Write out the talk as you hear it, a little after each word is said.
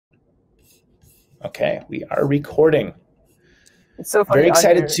Okay, we are recording. It's so funny. Very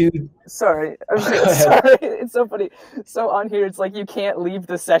excited to. Sorry. Sorry. It's so funny. So on here, it's like you can't leave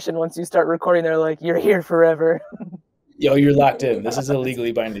the session once you start recording. They're like, you're here forever. Yo, you're locked in. This is a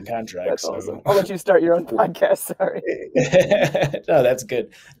legally binding contract. That's so awesome. I'll let you start your own podcast. Sorry. No, that's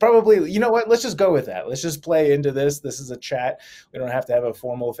good. Probably, you know what? Let's just go with that. Let's just play into this. This is a chat. We don't have to have a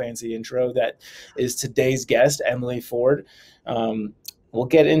formal, fancy intro. That is today's guest, Emily Ford. We'll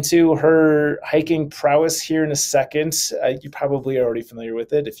get into her hiking prowess here in a second. You probably are already familiar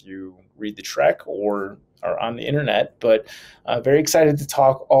with it if you read the Trek or are on the internet, but very excited to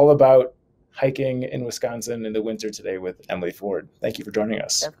talk all about hiking in Wisconsin in the winter today with Emily Ford. Thank you for joining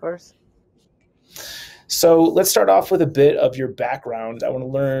us. Of course. So let's start off with a bit of your background. I want to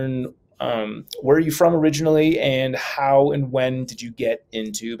learn where are you from originally and how and when did you get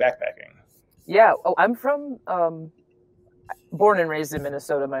into backpacking? Yeah, I'm from born and raised in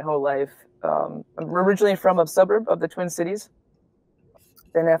Minnesota my whole life. I'm originally from a suburb of the Twin Cities.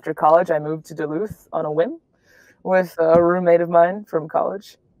 Then after college, I moved to Duluth on a whim with a roommate of mine from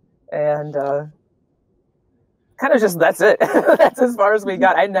college. And kind of just, that's it. That's as far as we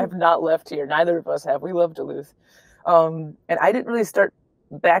got. I have not left here. Neither of us have. We love Duluth. And I didn't really start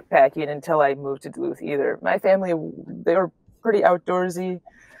backpacking until I moved to Duluth either. My family, they were pretty outdoorsy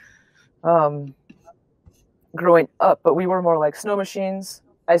growing up, but we were more like snow machines,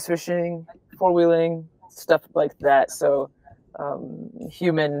 ice fishing, four-wheeling, stuff like that. So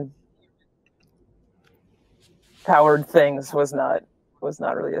human powered things was not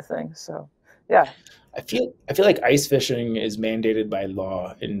really a thing. So yeah. I feel like ice fishing is mandated by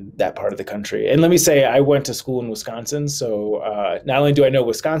law in that part of the country. And let me say, I went to school in Wisconsin, so not only do I know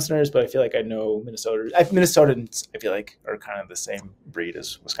Wisconsiners, but I feel like I know Minnesotans. Minnesotans, I feel like, are kind of the same breed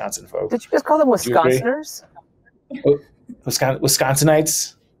as Wisconsin folk. Did you just call them Wisconsiners?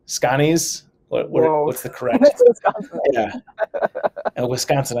 Wisconsinites, Scotties. What's the correct? Yeah, a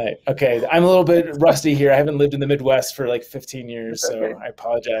Wisconsinite. Okay, I'm a little bit rusty here. I haven't lived in the Midwest for like 15 years, so okay. I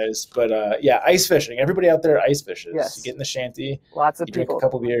apologize. But yeah, ice fishing. Everybody out there ice fishes. Yes. You get in the shanty. Lots of you people. Drink a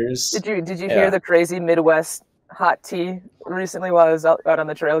couple beers. Did you hear the crazy Midwest hot tea recently while I was out on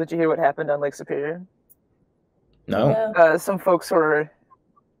the trail? Did you hear what happened on Lake Superior? No. Yeah. Some folks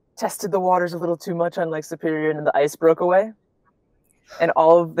tested the waters a little too much on Lake Superior, and the ice broke away. And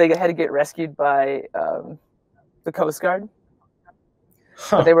they had to get rescued by the Coast Guard.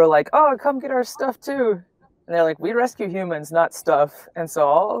 Huh. But they were like, "Oh, come get our stuff too." And they're like, "We rescue humans, not stuff." And so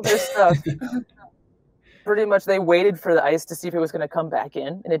all their stuff, pretty much, they waited for the ice to see if it was going to come back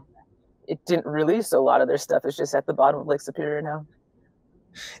in, and it didn't really. So a lot of their stuff is just at the bottom of Lake Superior now.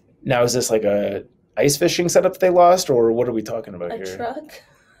 Now, is this like a ice fishing setup they lost, or what are we talking about here? A truck.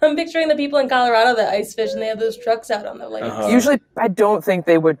 I'm picturing the people in Colorado that ice fish and they have those trucks out on the lake. Usually, I don't think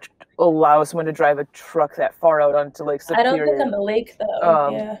they would allow someone to drive a truck that far out onto Lake Superior. I don't think on the lake, though.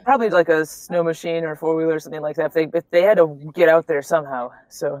 Yeah. Probably like a snow machine or four-wheeler or something like that. If they had to get out there somehow.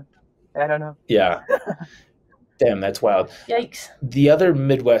 So, I don't know. Yeah. Damn, that's wild. Yikes. The other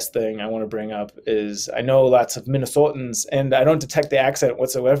Midwest thing I want to bring up is I know lots of Minnesotans, and I don't detect the accent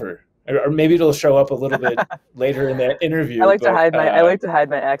whatsoever. Or maybe it'll show up a little bit later in the interview. I like to hide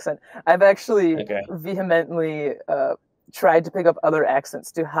my accent. I've actually vehemently tried to pick up other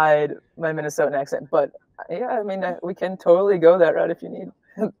accents to hide my Minnesotan accent. But yeah, I mean, we can totally go that route if you need.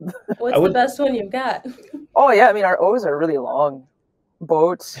 What's the best one you've got? Oh yeah, I mean, our O's are really long.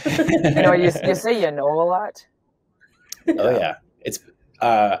 Boats. You say a lot. Oh yeah, it's.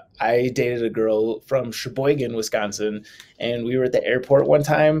 I dated a girl from Sheboygan, Wisconsin, and we were at the airport one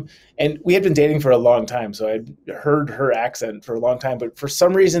time, and we had been dating for a long time, so I'd heard her accent for a long time, but for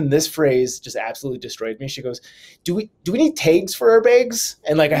some reason, this phrase just absolutely destroyed me. She goes, do we need tags for our bags?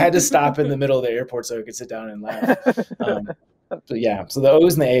 And like, I had to stop in the middle of the airport so I could sit down and laugh. So yeah, so the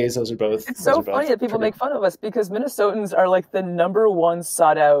O's and the A's, those are both. It's so funny that people make fun of us because Minnesotans are like the number one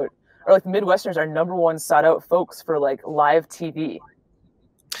sought out, or like Midwesterners are number one sought out folks for like live TV.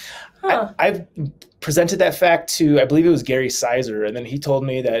 Huh. I've presented that fact to, I believe it was Gary Sizer, and then he told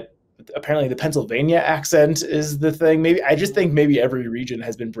me that apparently the Pennsylvania accent is the thing. Maybe I just think maybe every region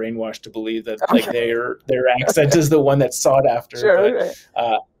has been brainwashed to believe that like their accent is the one that's sought after. Sure,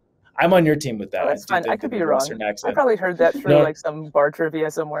 but, I'm on your team with that. That's fine. I could be wrong. I probably heard that through like some bar trivia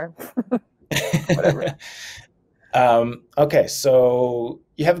somewhere. Whatever. Okay, so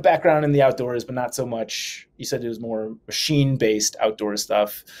you have a background in the outdoors, but not so much. You said it was more machine-based outdoor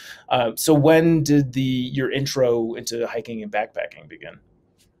stuff. So when did your intro into hiking and backpacking begin?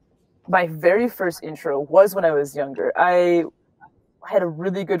 My very first intro was when I was younger. I had a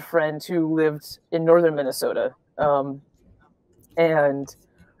really good friend who lived in northern Minnesota. And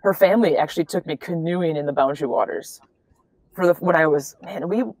her family actually took me canoeing in the Boundary Waters when I was, man,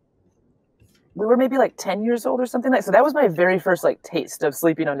 we were maybe like 10 years old or something like. So that was my very first like taste of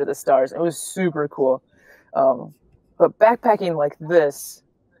sleeping under the stars. It was super cool. But backpacking like this,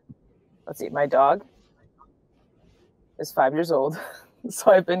 let's see, my dog is 5 years old.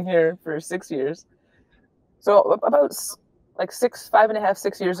 So I've been here for 6 years. So about like 5.5,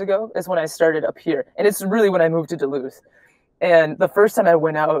 6 years ago is when I started up here. And it's really when I moved to Duluth. And the first time I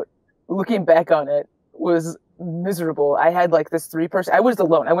went out, looking back on it, was miserable. I had like this 3-person, I was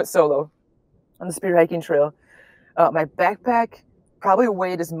alone. I went solo on the spear hiking trail. My backpack probably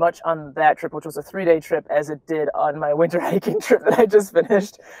weighed as much on that trip, which was a 3-day trip, as it did on my winter hiking trip that I just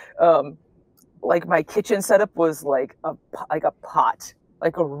finished. Like my kitchen setup was like a pot,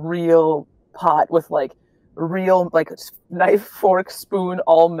 like a real pot with like real like knife, fork, spoon,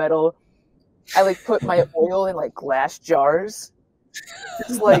 all metal. I like put my oil in like glass jars.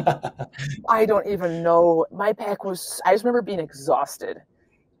 It's like, I don't even know. My pack was, I just remember being exhausted.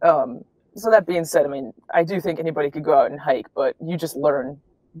 So that being said, I mean, I do think anybody could go out and hike, but you just learn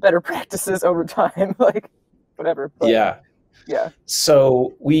better practices over time, like whatever. But, yeah.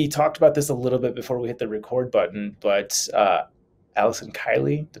 So we talked about this a little bit before we hit the record button, but Allison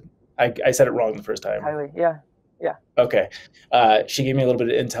Kiley, I said it wrong the first time. Kiley, yeah. Okay. She gave me a little bit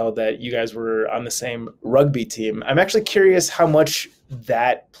of intel that you guys were on the same rugby team. I'm actually curious how much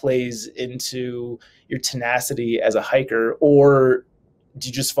that plays into your tenacity as a hiker, or do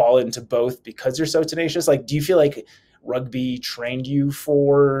you just fall into both because you're so tenacious? Like, do you feel like rugby trained you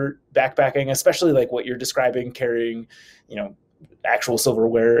for backpacking, especially like what you're describing, carrying, you know, actual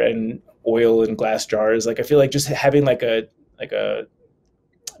silverware and oil in glass jars? Like, I feel like just having like a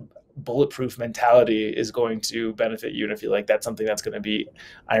bulletproof mentality is going to benefit you. And I feel like that's something that's going to be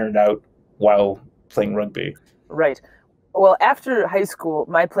ironed out while playing rugby. Right. Well, after high school,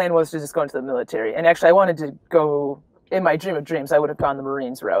 my plan was to just go into the military. And actually, I wanted to go, in my dream of dreams, I would have gone the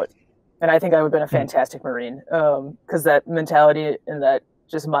Marines route. And I think I would have been a fantastic Marine, because that mentality and that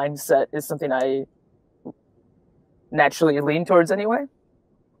just mindset is something I naturally lean towards anyway.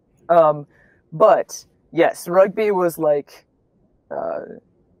 But yes, rugby was like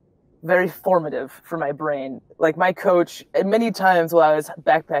very formative for my brain. Like my coach, and many times while I was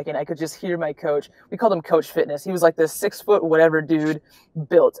backpacking, I could just hear my coach. We called him Coach Fitness. He was like this 6 foot whatever dude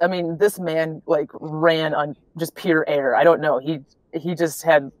built. I mean, this man like ran on just pure air. I don't know. He just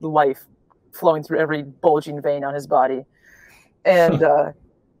had life flowing through every bulging vein on his body. And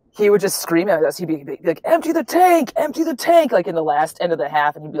he would just scream at us. He'd be like, empty the tank, like in the last end of the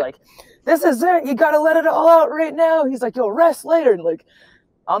half. And he'd be like, this is it. You got to let it all out right now. He's like, you'll rest later. And like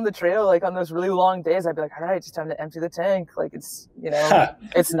on the trail, like on those really long days, I'd be like, all right, it's time to empty the tank. Like it's, you know,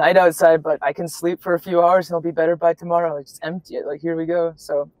 it's night outside, but I can sleep for a few hours and it'll be better by tomorrow. Like just empty it. Like, here we go.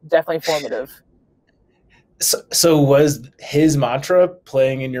 So definitely formative. So was his mantra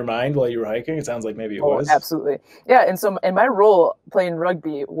playing in your mind while you were hiking? It sounds like maybe it was. Absolutely. Yeah. And so, and my role playing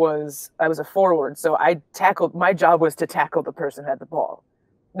rugby was, I was a forward. So my job was to tackle the person who had the ball,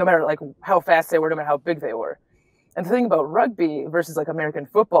 no matter like how fast they were, no matter how big they were. And the thing about rugby versus like American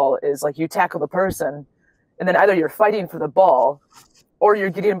football is like you tackle the person and then either you're fighting for the ball or you're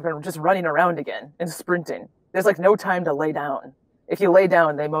getting them and just running around again and sprinting. There's like no time to lay down. If you lay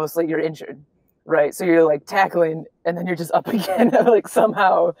down, you're injured. Right. So you're like tackling and then you're just up again, like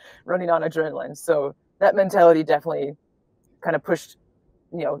somehow running on adrenaline. So that mentality definitely kind of pushed,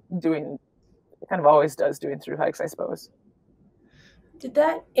 you know, it kind of always does doing through hikes, I suppose. Did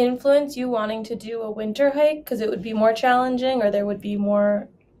that influence you wanting to do a winter hike because it would be more challenging or there would be more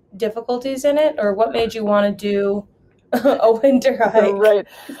difficulties in it? Or what made you want to do a winter hike? Right.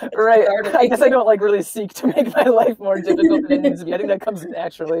 I guess I don't like really seek to make my life more difficult than it needs to be. I think that comes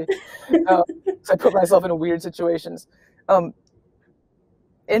naturally. So I put myself in weird situations.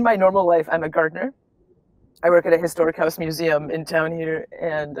 In my normal life, I'm a gardener. I work at a historic house museum in town here,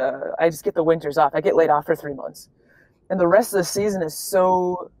 and I just get the winters off. I get laid off for 3 months. And the rest of the season is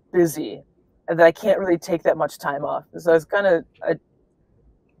so busy that I can't really take that much time off. So I was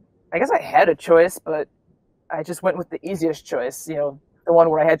I guess I had a choice, but I just went with the easiest choice, you know, the one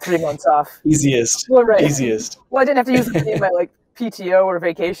where I had 3 months off. Easiest. Well, right. Easiest. Well, I didn't have to use any of my like PTO or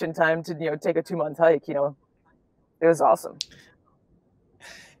vacation time to, you know, take a 2-month hike, you know. It was awesome.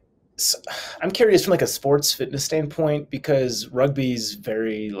 So, I'm curious from like a sports fitness standpoint, because rugby's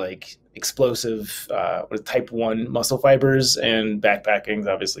very like explosive with type 1 muscle fibers, and backpacking is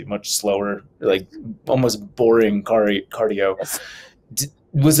obviously much slower, like almost boring cardio. Yes.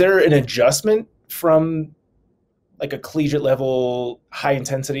 Was there an adjustment from like a collegiate level high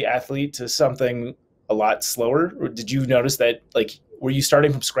intensity athlete to something a lot slower? Or did you notice that like were you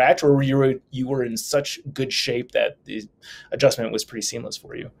starting from scratch, or you were in such good shape that the adjustment was pretty seamless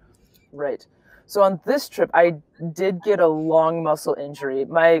for you? Right. So on this trip, I did get a long muscle injury.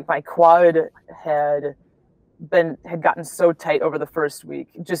 My quad had gotten so tight over the first week,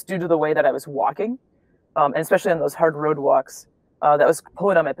 just due to the way that I was walking, and especially on those hard road walks, that was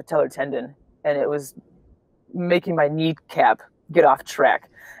pulling on my patellar tendon, and it was making my kneecap get off track.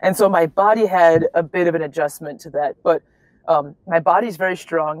 And so my body had a bit of an adjustment to that, but my body's very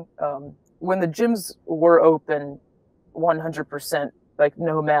strong. When the gyms were open 100%, like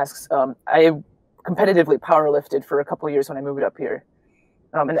no masks, I competitively powerlifted for a couple of years when I moved up here.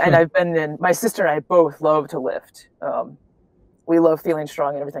 And I've been in, my sister and I both love to lift. We love feeling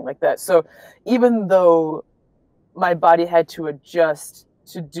strong and everything like that. So even though my body had to adjust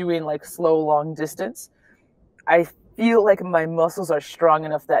to doing like slow, long distance, I feel like my muscles are strong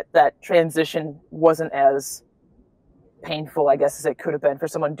enough that that transition wasn't as painful, I guess, as it could have been for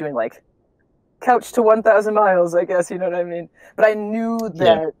someone doing like couch to 1,000 miles, I guess, you know what I mean? But I knew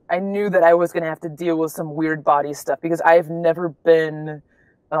that I was going to have to deal with some weird body stuff, because I've never been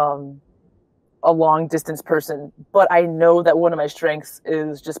a long distance person, but I know that one of my strengths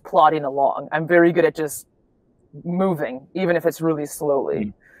is just plodding along. I'm very good at just moving, even if it's really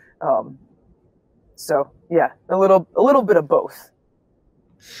slowly. So yeah, a little bit of both.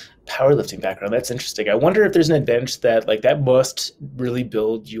 Powerlifting background, that's interesting. I wonder if there's an advantage that like that must really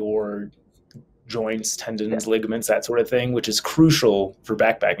build your joints, tendons, ligaments, that sort of thing, which is crucial for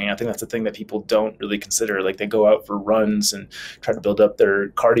backpacking. I think that's the thing that people don't really consider. Like they go out for runs and try to build up their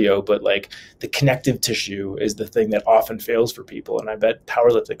cardio, but like the connective tissue is the thing that often fails for people. And I bet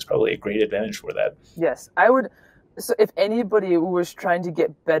powerlifting is probably a great advantage for that. Yes, I would. So if anybody was trying to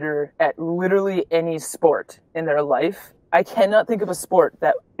get better at literally any sport in their life, I cannot think of a sport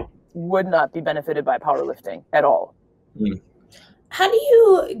that would not be benefited by powerlifting at all. How do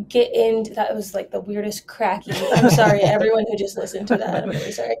you get into that? Was like the weirdest cracky. I'm sorry, everyone who just listened to that. I'm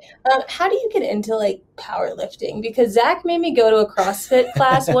really sorry. How do you get into like powerlifting? Because Zach made me go to a CrossFit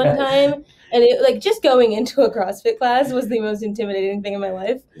class one time, and it like just going into a CrossFit class was the most intimidating thing in my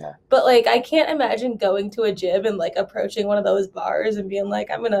life. Yeah. But like I can't imagine going to a gym and like approaching one of those bars and being like,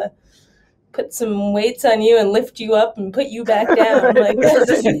 I'm gonna put some weights on you and lift you up and put you back down. Like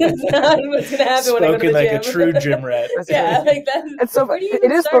that's not what's gonna happen spoken when I go to the like gym. A true gym rat. Yeah, like that. It's so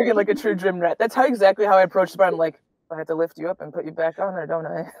it is spoken like a true gym rat. That's how exactly how I approach the bar. I'm like, I have to lift you up and put you back on there, don't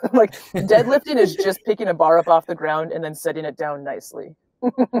I? Like deadlifting is just picking a bar up off the ground and then setting it down nicely.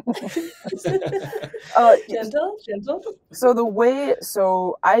 Gentle.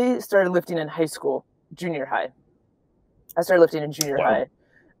 So I started lifting in high school, junior high. I started lifting in junior high.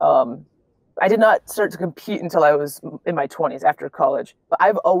 I did not start to compete until I was in my 20s after college, but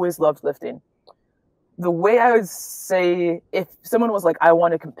I've always loved lifting. The way I would say, if someone was like, I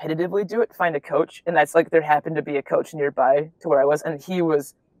want to competitively do it, find a coach. And that's like, there happened to be a coach nearby to where I was, and he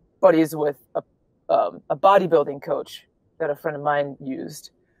was buddies with a bodybuilding coach that a friend of mine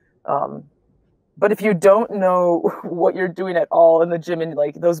used. But if you don't know what you're doing at all in the gym, and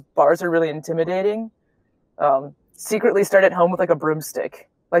like those bars are really intimidating, secretly start at home with like a broomstick.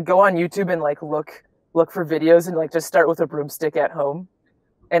 Like go on YouTube and like look for videos and like just start with a broomstick at home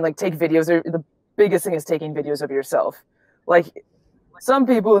and like take videos. The biggest thing is taking videos of yourself. Like some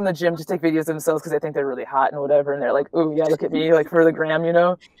people in the gym just take videos of themselves because they think they're really hot and whatever. And they're like, oh yeah, look at me, like for the gram, you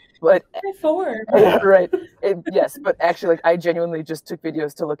know? But right. Yes. But actually like I genuinely just took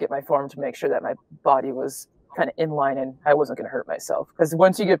videos to look at my form to make sure that my body was kind of in line and I wasn't going to hurt myself. Because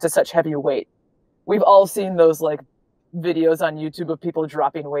once you get to such heavy weight, we've all seen those like videos on YouTube of people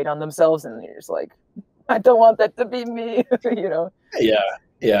dropping weight on themselves, and you're just like, I don't want that to be me, you know?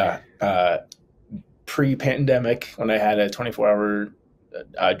 Yeah. Pre-pandemic, when I had a 24-hour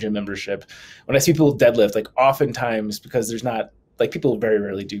gym membership, when I see people deadlift, like oftentimes, because there's not, like people very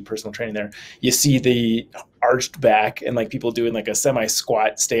rarely do personal training there, you see the arched back and like people doing like a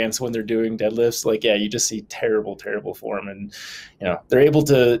semi-squat stance when they're doing deadlifts. Like, yeah, you just see terrible form, and you know, they're able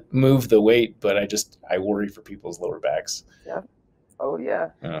to move the weight, but I worry for people's lower backs. Yeah. Oh yeah.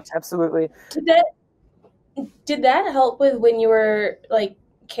 Absolutely. Did that help with when you were like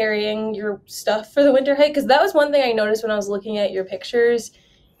carrying your stuff for the winter hike? Because that was one thing I noticed when I was looking at your pictures,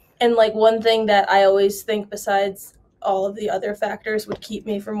 and like one thing that I always think, besides all of the other factors would keep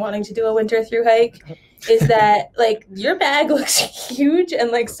me from wanting to do a winter through hike, is that like your bag looks huge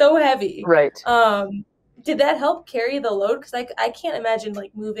and like so heavy. Right. Did that help carry the load? Because I can't imagine like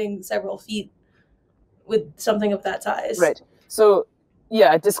moving several feet with something of that size. Right. So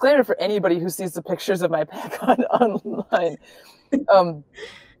yeah, disclaimer for anybody who sees the pictures of my pack online.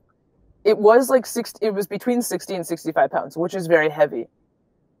 It was like it was between 60 and 65 pounds, which is very heavy.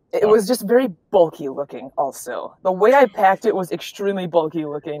 It was just very bulky looking also. The way I packed it was extremely bulky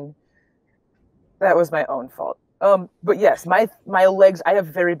looking. That was my own fault. But yes, my legs, I have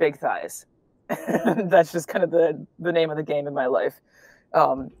very big thighs. That's just kind of the name of the game in my life.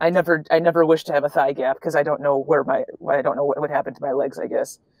 I never wish to have a thigh gap because I don't know what would happen to my legs, I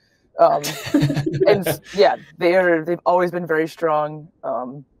guess. And yeah, they've always been very strong,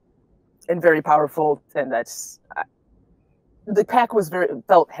 and very powerful. And the pack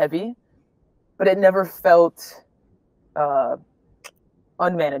felt heavy, but it never felt,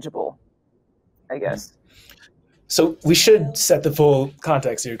 unmanageable, I guess. So we should set the full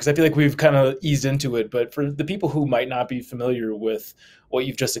context here because I feel like we've kind of eased into it. But for the people who might not be familiar with what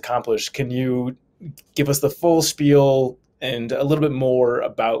you've just accomplished, can you give us the full spiel and a little bit more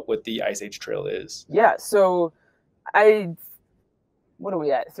about what the Ice Age Trail is? Yeah. So what are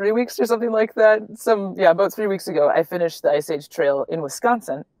we at? 3 weeks or something like that? About 3 weeks ago, I finished the Ice Age Trail in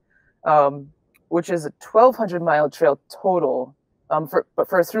Wisconsin, which is a 1,200-mile trail total. But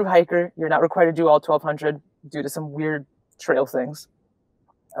for a through hiker, you're not required to do all 1,200 due to some weird trail things.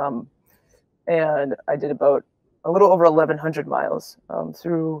 And I did about a little over 1,100 miles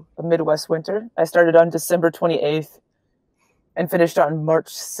through a Midwest winter. I started on December 28th and finished on March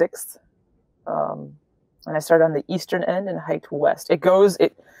 6th. And I started on the eastern end and hiked west.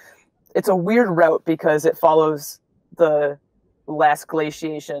 It's a weird route because it follows the last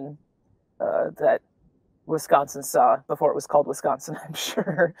glaciation that Wisconsin saw before it was called Wisconsin, I'm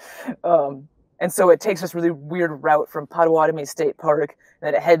sure. And so it takes this really weird route from Potawatomi State Park, and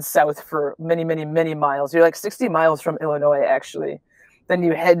then it heads south for many, many, many miles. You're like 60 miles from Illinois, actually. Then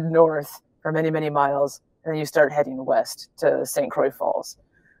you head north for many, many miles, and then you start heading west to St. Croix Falls.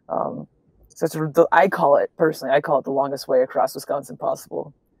 So I call it the longest way across Wisconsin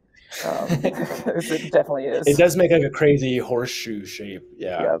possible. It definitely is. It does make like a crazy horseshoe shape.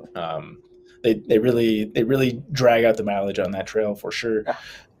 Yeah. Yep. They really drag out the mileage on that trail for sure. Yeah.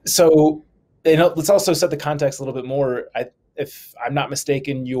 So, let's also set the context a little bit more. If I'm not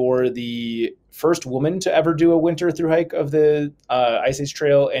mistaken, you're the first woman to ever do a winter through hike of the Ice Age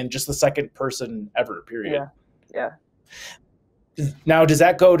Trail, and just the second person ever. Period. Yeah. Now, does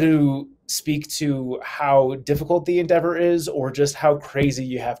that go to speak to how difficult the endeavor is, or just how crazy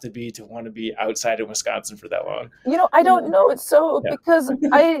you have to want to be outside of Wisconsin for that long? I don't know. It's because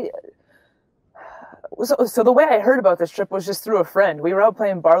So the way I heard about this trip was just through a friend. We were out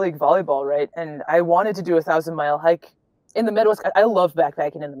playing bar league volleyball, right? And I wanted to do a 1,000-mile hike in the Midwest. I love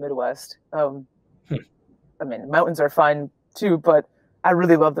backpacking in the Midwest. I mean, mountains are fine too, but I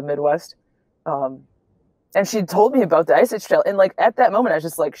really love the Midwest. And she told me about the Ice Age Trail. And like at that moment, I was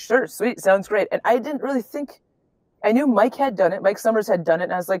just like, sure, sweet, sounds great. And I didn't really think, I knew Mike had done it. Mike Summers had done it.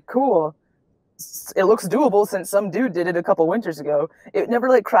 And I was like, cool. It looks doable since some dude did it a couple winters ago. It never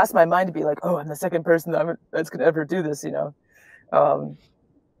like crossed my mind to be like, oh, I'm the second person that's going to ever do this,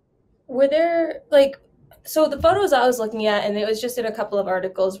 Were there so the photos I was looking at, and it was just in a couple of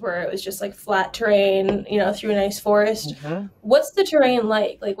articles where it was just like flat terrain, through a nice forest. Mm-hmm. What's the terrain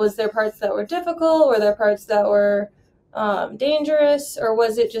like? Like, was there parts that were difficult? Were there parts that were dangerous? Or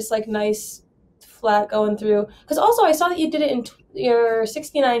was it just like nice flat going through? Because also I saw that you did it in your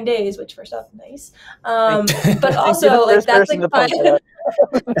 69 days, which first off, nice. But also like that's like fine.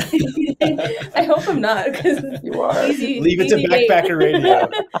 I hope I'm not, because you are. Leave it to Backpacker Radio.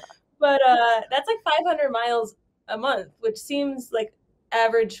 But that's like 500 miles a month, which seems like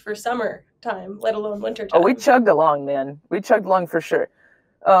average for summer time, let alone winter time. Oh, we chugged along, man. We chugged along for sure.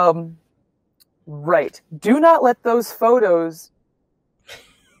 Right. Do not let those photos.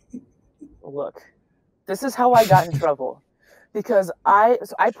 Look, this is how I got in trouble, because I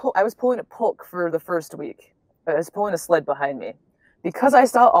was pulling a pulk for the first week. I was pulling a sled behind me because I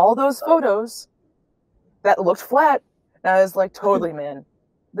saw all those photos that looked flat, and I was like, totally, man.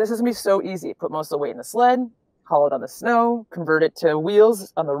 This is going to be so easy. Put most of the weight in the sled, haul it on the snow, convert it to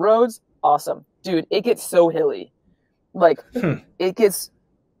wheels on the roads. Awesome. Dude, it gets so hilly. Like, it gets...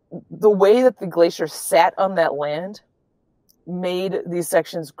 The way that the glacier sat on that land made these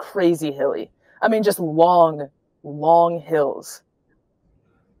sections crazy hilly. I mean, just long, long hills.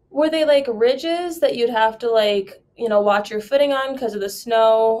 Were they like ridges that you'd have to watch your footing on because of the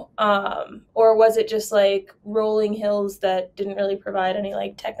snow? Or was it just like rolling hills that didn't really provide any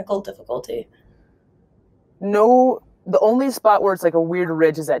like technical difficulty? No, the only spot where it's like a weird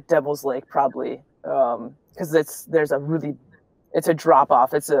ridge is at Devil's Lake, probably. Because it's a drop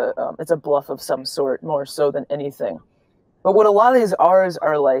off. It's a bluff of some sort, more so than anything. But what a lot of these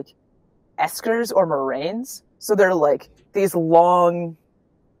are like eskers or moraines. So they're like these long,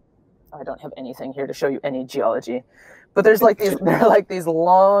 I don't have anything here to show you any geology, but there's like these, they're like these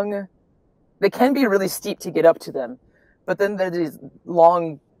long, they can be really steep to get up to them, but then there's these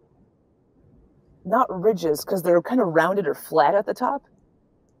long, not ridges, because they're kind of rounded or flat at the top.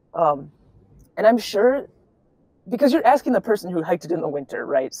 And I'm sure, because you're asking the person who hiked it in the winter,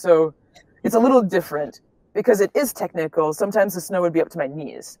 right? So it's a little different because it is technical. Sometimes the snow would be up to my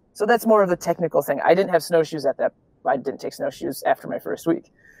knees. So that's more of the technical thing. I didn't have snowshoes at that. I didn't take snowshoes after my first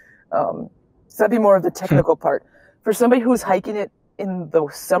week. So that'd be more of the technical part. For somebody who's hiking it in the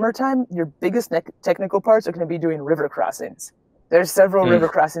summertime, your biggest technical parts are going to be doing river crossings. There's several river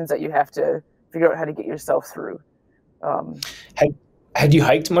crossings that you have to figure out how to get yourself through. Had you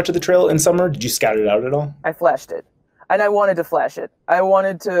hiked much of the trail in summer? Did you scout it out at all? I flashed it, and I wanted to flash it. I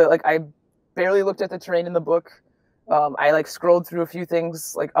wanted to, like, I barely looked at the terrain in the book. I like scrolled through a few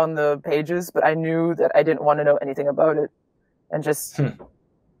things like on the pages, but I knew that I didn't want to know anything about it and just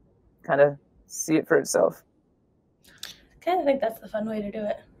kind of see it for itself. I kind of think that's the fun way to do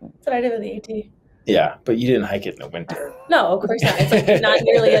it. That's what I did with the AT. Yeah, but you didn't hike it in the winter. No, of course not. It's like not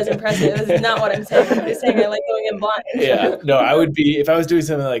nearly as impressive. This is not what I'm saying. I'm just saying I like going in blind. Yeah, no, I would be, if I was doing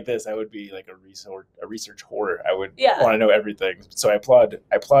something like this, I would be like a research whore. I would want to know everything. So I applaud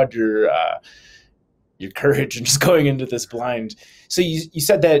your courage in just going into this blind. So you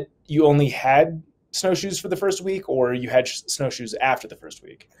said that you only had snowshoes for the first week, or you had snowshoes after the first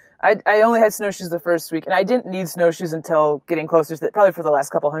week? I only had snowshoes the first week, and I didn't need snowshoes until getting closer to probably for the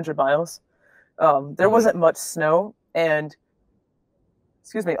last couple 100 miles. There wasn't much snow, and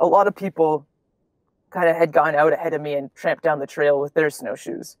a lot of people kind of had gone out ahead of me and tramped down the trail with their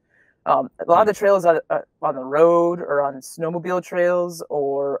snowshoes. A lot of the trails on the road or on snowmobile trails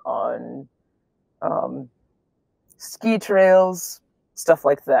or on ski trails, stuff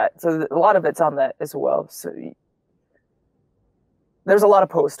like that. So a lot of it's on that as well. So there's a lot of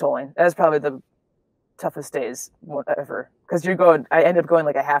post holing. That's probably the toughest days ever, because I ended up going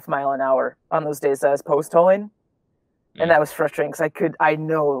like a half mile an hour on those days that I was post holing, and that was frustrating because I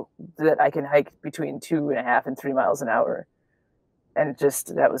know that I can hike between 2.5 and 3 miles an hour, and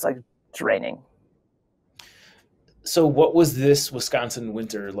just that was like draining. So what was this Wisconsin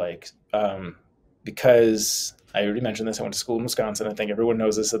winter like? Because I already mentioned this, I went to school in Wisconsin. I think everyone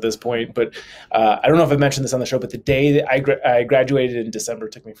knows this at this point, but I don't know if I've mentioned this on the show, but the day that I graduated in December,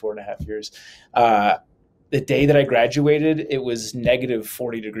 it took me 4.5 years. The day that I graduated, it was negative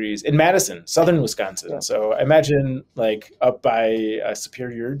 40 degrees in Madison, southern Wisconsin. Yeah. So I imagine like up by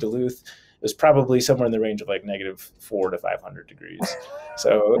Superior, Duluth, it was probably somewhere in the range of like -400 to 500 degrees.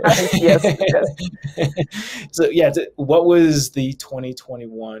 So, yes. So yeah, what was the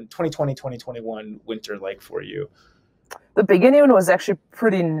 2020-2021 winter like for you? The beginning one was actually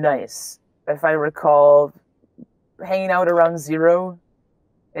pretty nice. If I recall, hanging out around 0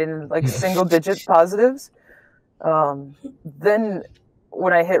 in like single digit positives. Then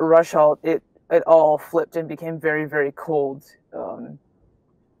when I hit rush halt, it all flipped and became very, very cold.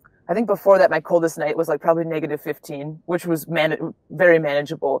 I think before that, my coldest night was like probably -15, which was very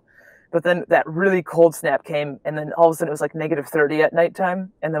manageable. But then that really cold snap came, and then all of a sudden it was like -30 at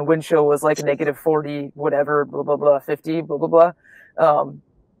nighttime, and then wind chill was like -40, whatever, blah, blah, blah, 50, blah, blah, blah.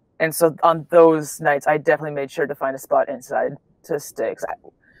 And so on those nights, I definitely made sure to find a spot inside to stay.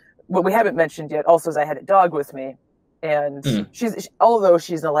 What we haven't mentioned yet also is I had a dog with me, and although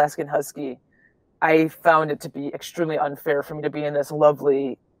she's an Alaskan Husky, I found it to be extremely unfair for me to be in this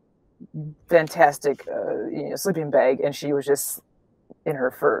lovely, fantastic sleeping bag, and she was just in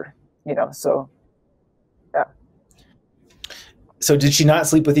her fur, so yeah. So did she not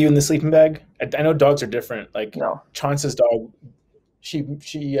sleep with you in the sleeping bag? I know dogs are different. Like no. Chaunce's dog, she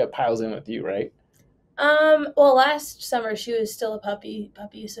piles in with you, right? Well, last summer she was still a puppy,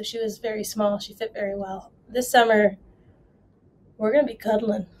 so she was very small. She fit very well. This summer we're gonna be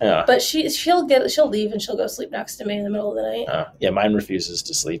cuddling. Yeah. But she'll leave and she'll go sleep next to me in the middle of the night. Yeah, mine refuses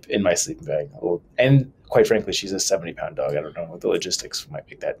to sleep in my sleeping bag. And quite frankly, she's a 70-pound dog. I don't know what the logistics might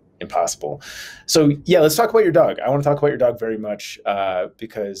make that impossible. So yeah, let's talk about your dog. I want to talk about your dog very much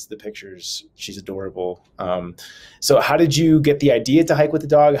because the pictures, she's adorable. So how did you get the idea to hike with the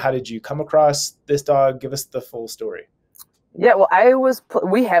dog? How did you come across this dog? Give us the full story. Yeah, well,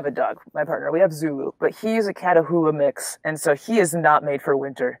 we have a dog, my partner. We have Zulu, but he's a Catahoula mix, and so he is not made for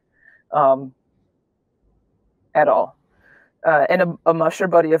winter at all. And a musher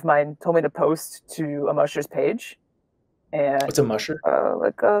buddy of mine told me to post to a musher's page. And what's a musher?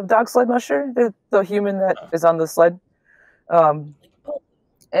 Like a dog sled musher, the human that is on the sled.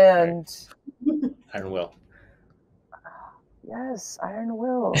 And Iron Will. Yes, Iron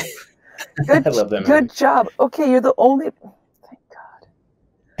Will. Good, I love them. Good job. Okay, you're the only. Thank God.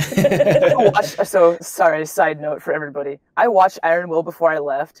 So sorry, side note for everybody. I watched Iron Will before I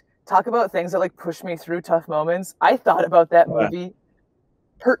left. Talk about things that like push me through tough moments. I thought about that movie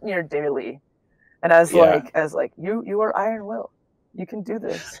pert near daily. And I was like, you are Iron Will. You can do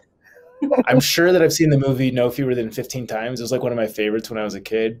this. I'm sure that I've seen the movie no fewer than 15 times. It was like one of my favorites when I was a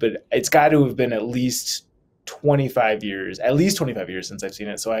kid, but it's got to have been at least 25 years since I've seen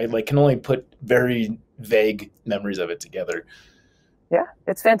it. So I like can only put very vague memories of it together. Yeah,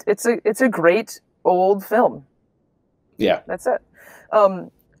 it's a great old film. Yeah. That's it.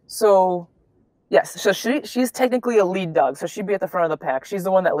 So yes, so she's technically a lead dog, so she'd be at the front of the pack. She's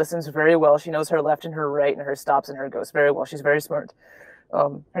the one that listens very well. She knows her left and her right and her stops and her goes very well. She's very smart.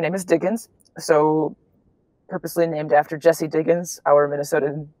 Her name is Diggins, so purposely named after Jesse Diggins, our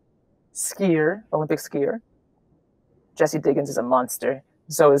Minnesotan skier, Olympic skier. Jesse Diggins is a monster.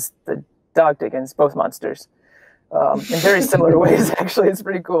 So is the dog Diggins, both monsters. In very similar ways, actually. It's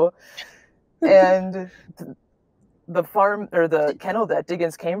pretty cool. And the farm, or the kennel that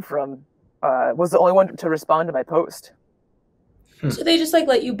Diggins came from, was the only one to respond to my post. So they just like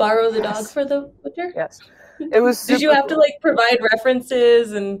let you borrow the dog for the winter? Yes. It was Did you have to like provide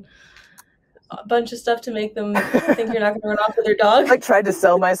references and a bunch of stuff to make them think you're not going to run off with their dog? I like tried to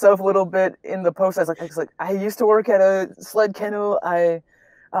sell myself a little bit in the post. I was like, I used to work at a sled kennel.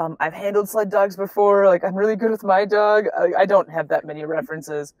 I've handled sled dogs before. Like, I'm really good with my dog. I don't have that many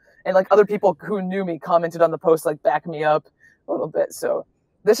references. And like other people who knew me commented on the post, like back me up a little bit. So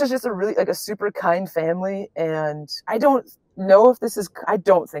this is just a really like a super kind family. And I don't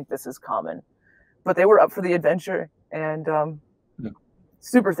think this is common, but they were up for the adventure and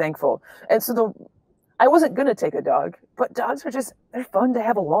super thankful. And so I wasn't going to take a dog, but dogs are they're fun to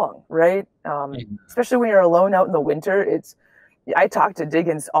have along, right? Especially when you're alone out in the winter. I talked to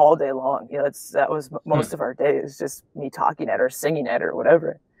Diggins all day long. You know, that was most of our day is just me talking at her, singing at her,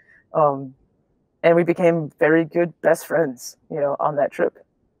 whatever. And we became very good best friends, you know, on that trip.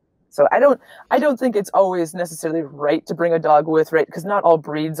 So I don't think it's always necessarily right to bring a dog with, right? Because not all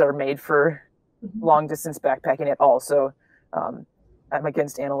breeds are made for long distance backpacking at all. So I'm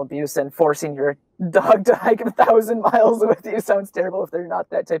against animal abuse, and forcing your dog to hike 1,000 miles with you sounds terrible if they're not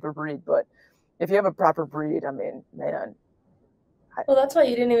that type of breed. But if you have a proper breed, I mean, man. Well, that's why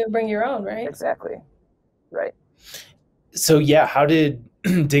you didn't even bring your own, right? Exactly. Right. So yeah, how did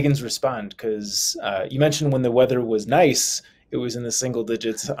Diggins respond? Because you mentioned when the weather was nice, it was in the single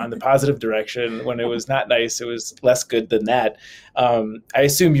digits on the positive direction. When it was not nice, it was less good than that. I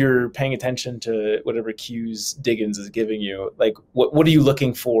assume you're paying attention to whatever cues Diggins is giving you. Like, what are you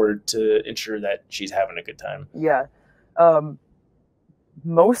looking for to ensure that she's having a good time? Yeah,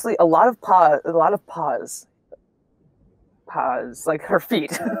 mostly a lot of paws, like her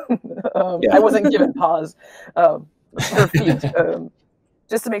feet. I wasn't given paws. Her feet,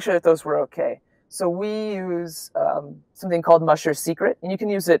 just to make sure that those were okay. So we use something called Musher's Secret, and you can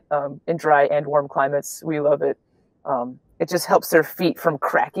use it in dry and warm climates. We love it. It just helps their feet from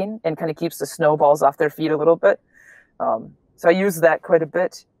cracking and kind of keeps the snowballs off their feet a little bit. So I use that quite a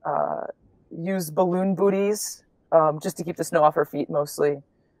bit. Use balloon booties just to keep the snow off her feet mostly.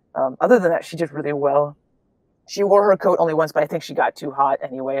 Other than that, she did really well. She wore her coat only once, but I think she got too hot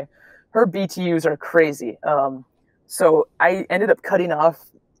anyway. Her BTUs are crazy. So I ended up cutting off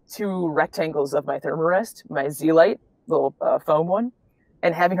 2 rectangles of my thermarest, my Z-Lite, little foam one,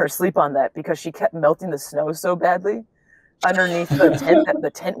 and having her sleep on that because she kept melting the snow so badly underneath the tent that the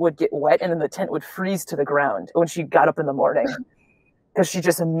tent would get wet and then the tent would freeze to the ground when she got up in the morning because she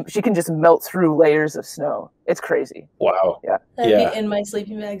can just melt through layers of snow. It's crazy. Wow. Yeah. I'd be in my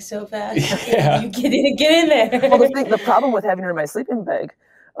sleeping bag so fast. Yeah. You get in there. Well, the problem with having her in my sleeping bag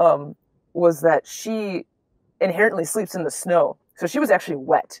was that she inherently sleeps in the snow. So she was actually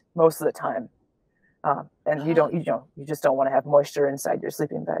wet most of the time, and you just don't want to have moisture inside your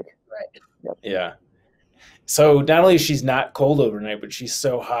sleeping bag. Right. Yep. Yeah. So not only is she's not cold overnight, but she's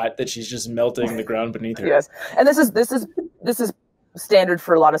so hot that she's just melting the ground beneath her. Yes, and this is standard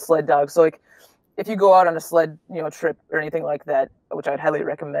for a lot of sled dogs. So like, if you go out on a sled, trip or anything like that, which I'd highly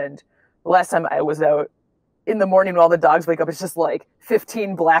recommend. The last time I was out, in the morning when all the dogs wake up, it's just like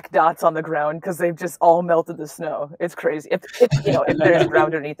 15 black dots on the ground because they've just all melted the snow. It's crazy. If there's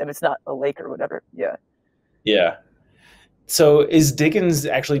ground underneath them, it's not a lake or whatever. Yeah. Yeah. So is Diggins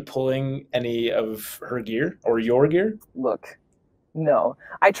actually pulling any of her gear or your gear? Look, no.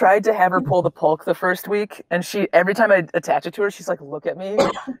 I tried to have her pull the pulk the first week, and every time I attach it to her, she's like, look at me.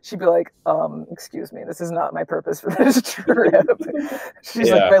 She'd be like, excuse me, this is not my purpose for this trip. She's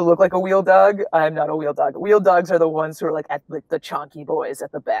like, I look like a wheel dog. I'm not a wheel dog. Wheel dogs are the ones who are like at like the chonky boys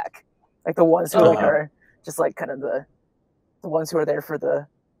at the back. Like the ones who are just like kind of the ones who are there for the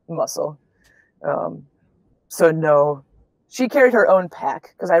muscle. So no, she carried her own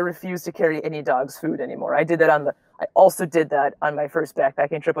pack because I refused to carry any dog's food anymore. I also did that on my first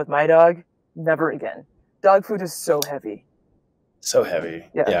backpacking trip with my dog. Never again. Dog food is so heavy. So heavy.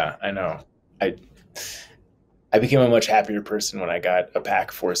 Yeah, I know. I became a much happier person when I got a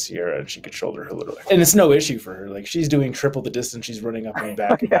pack for Sierra and she could shoulder her little. And it's no issue for her. Like, she's doing triple the distance. She's running up and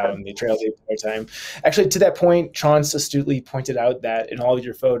back and down the trail the entire time. Actually, to that point, Chaunce astutely pointed out that in all of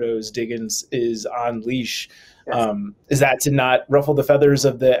your photos, Diggins is on leash. Yes. Is that to not ruffle the feathers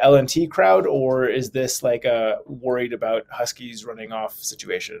of the LNT crowd, or is this like a worried about huskies running off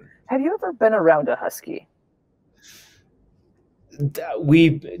situation? Have you ever been around a husky?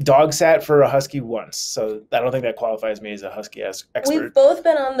 We dog sat for a husky once, so I don't think that qualifies me as a husky expert. We've both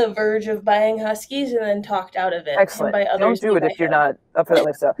been on the verge of buying huskies and then talked out of it. Excellent. And by others, don't do it if you're not up for that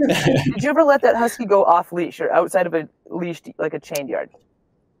lifestyle. Did you ever let that husky go off leash or outside of a leash, like a chained yard?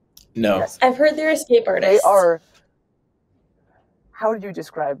 No. Yes. I've heard they're escape artists. They are. How do you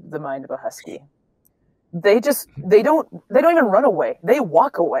describe the mind of a husky? They don't even run away. They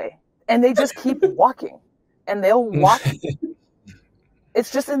walk away, and they just keep walking, and they'll walk. It's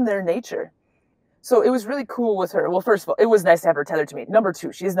just in their nature. So it was really cool with her. Well, first of all, it was nice to have her tethered to me. Number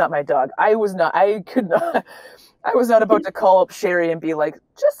two, she's not my dog. I was not about to call up Sherry and be like,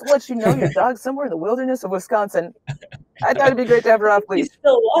 just to let you know, your dog's somewhere in the wilderness of Wisconsin. I thought it'd be great to have her off leash. She's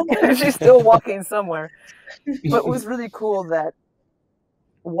still walking. She's still walking somewhere. But it was really cool that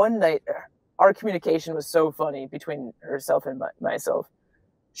one night, our communication was so funny between herself and myself.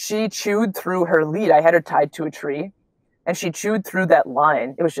 She chewed through her lead. I had her tied to a tree. And she chewed through that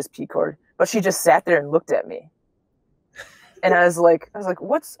line. It was just P-cord. But she just sat there and looked at me. And I was like, I'm like,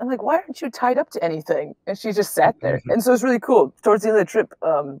 why aren't you tied up to anything? And she just sat there. And so it was really cool. Towards the end of the trip,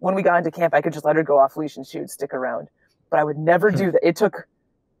 when we got into camp, I could just let her go off leash and she would stick around. But I would never do that. It took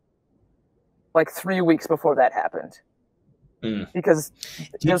like 3 weeks before that happened. Because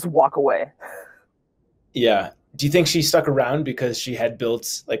just walk away. Yeah. Do you think she stuck around because she had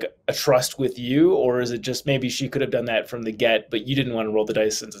built like a trust with you, or is it just maybe she could have done that from the get, but you didn't want to roll the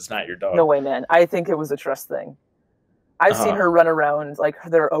dice since it's not your dog? No way, man. I think it was a trust thing. I've seen her run around like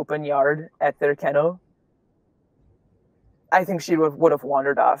their open yard at their kennel. I think she would have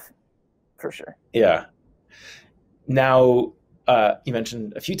wandered off for sure. Yeah. Now, you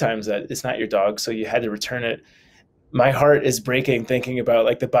mentioned a few times that it's not your dog, so you had to return it. My heart is breaking thinking about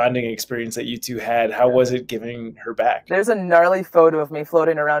like the bonding experience that you two had. How was it giving her back? There's a gnarly photo of me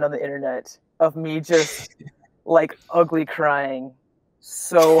floating around on the internet of me just like ugly crying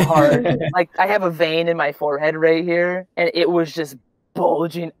so hard. Like I have a vein in my forehead right here and it was just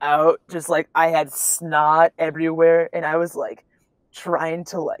bulging out. Just like I had snot everywhere and I was like trying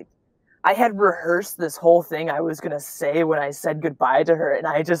to like, I had rehearsed this whole thing I was going to say when I said goodbye to her. And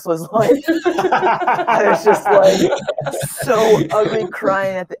I just was like, I was just like so ugly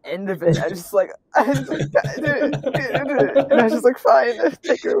crying at the end of it. I was just like, and I was just like, fine,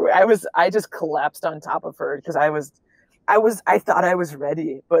 take her away. I just collapsed on top of her because I thought I was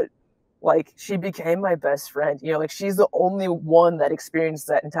ready, but like she became my best friend. You know, like she's the only one that experienced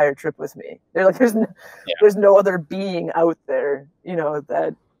that entire trip with me. There's no other being out there, you know,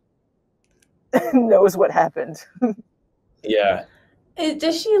 that knows what happened. Yeah.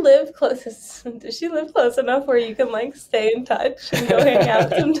 Does she live close enough where you can like stay in touch and go hang out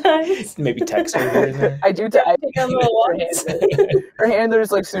sometimes? Maybe text her here and there. I do. Her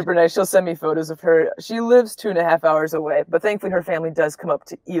handler's like super nice. She'll send me photos of her. She lives 2.5 hours away, but thankfully her family does come up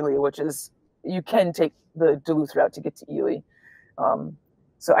to Ely, which is you can take the Duluth route to get to Ely.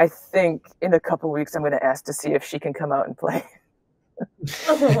 So I think in a couple weeks I'm going to ask to see if she can come out and play.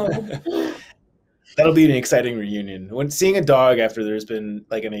 That'll be an exciting reunion. When seeing a dog after there's been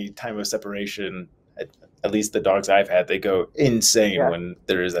like any time of separation, at least the dogs I've had, they go insane when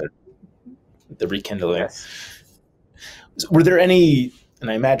there is the rekindling. Yes. Were there any,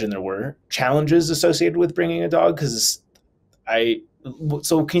 and I imagine there were, challenges associated with bringing a dog? So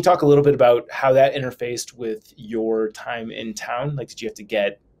can you talk a little bit about how that interfaced with your time in town? Like, did you have to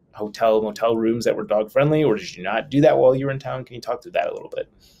get motel rooms that were dog friendly, or did you not do that while you were in town? Can you talk through that a little bit?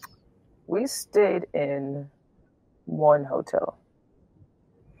 We stayed in one hotel.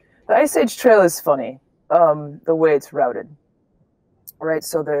 The Ice Age Trail is funny, the way it's routed. Right,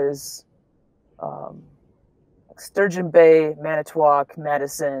 so there's Sturgeon Bay, Manitowoc,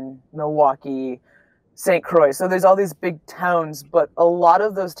 Madison, Milwaukee, St. Croix. So there's all these big towns, but a lot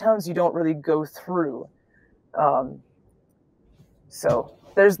of those towns you don't really go through. So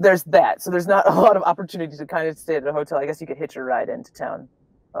there's that. So there's not a lot of opportunity to kind of stay at a hotel. I guess you could hitch a ride into town.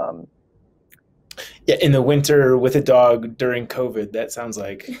 Yeah, in the winter with a dog during COVID, that sounds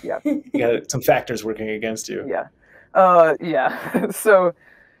like Yeah. you got some factors working against you. Yeah. Yeah. So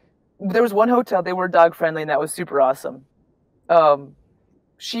there was one hotel, they were dog friendly, and that was super awesome.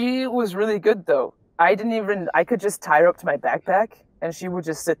 She was really good though. I could just tie her up to my backpack and she would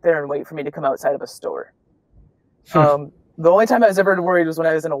just sit there and wait for me to come outside of a store. The only time I was ever worried was when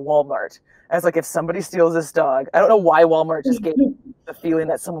I was in a Walmart. I was like, if somebody steals this dog, I don't know why Walmart just gave me the feeling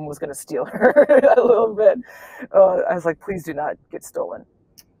that someone was going to steal her a little bit. I was like, please do not get stolen.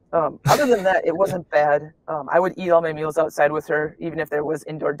 Other than that, it wasn't bad. I would eat all my meals outside with her, even if there was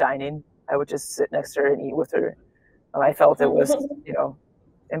indoor dining. I would just sit next to her and eat with her. I felt it was,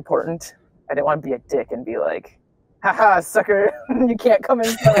 important. I didn't want to be a dick and be like, haha, sucker, you can't come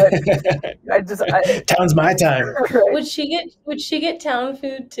inside. Town's my time. Right. Would she get town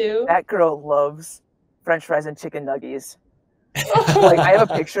food too? That girl loves French fries and chicken nuggies. Like, I have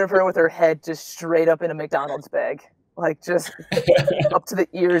a picture of her with her head just straight up in a McDonald's bag. Like, just up to the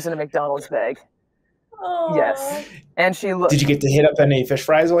ears in a McDonald's bag. Aww. Yes. And Did you get to hit up any fish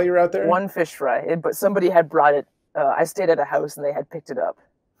fries while you were out there? One fish fry, but somebody had brought it. I stayed at a house and they had picked it up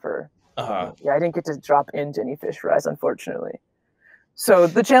for. Yeah, I didn't get to drop into any fish fries, unfortunately. So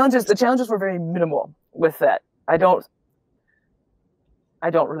the challenges were very minimal with that. I don't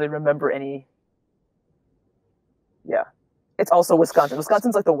really remember any. Yeah. It's also Wisconsin.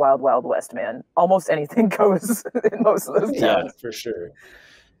 Wisconsin's like the wild, wild west, man. Almost anything goes in most of those towns. Yeah, for sure.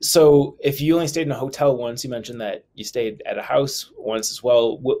 So if you only stayed in a hotel once, you mentioned that you stayed at a house once as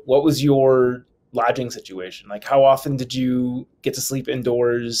well. What was your lodging situation? Like, how often did you get to sleep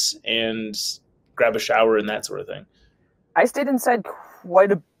indoors and grab a shower and that sort of thing? I stayed inside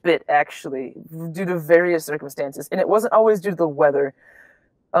quite a bit, actually, due to various circumstances. And it wasn't always due to the weather.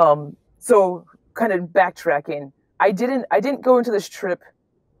 So kind of backtracking, I didn't go into this trip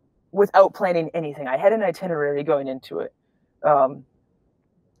without planning anything. I had an itinerary going into it. The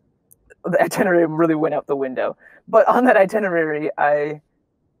itinerary really went out the window. But on that itinerary, I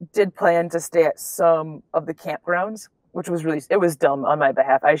did plan to stay at some of the campgrounds, which was it was dumb on my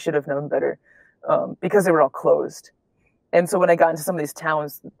behalf. I should have known better because they were all closed. And so when I got into some of these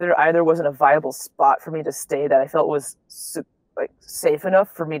towns, there either wasn't a viable spot for me to stay that I felt was safe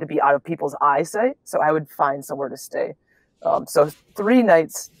enough for me to be out of people's eyesight. So I would find somewhere to stay. So 3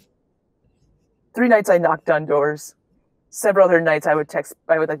 nights I knocked on doors. Several other nights I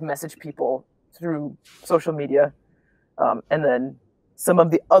would message people through social media. And then some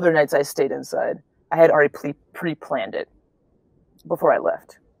of the other nights I stayed inside, I had already pre-planned it before I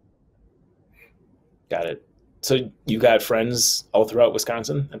left. Got it. So you got friends all throughout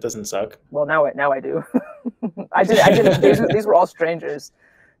Wisconsin? That doesn't suck. Well, now I do. I did. These were all strangers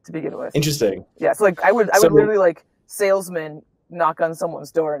to begin with. Interesting. Yeah. So I would literally salesman knock on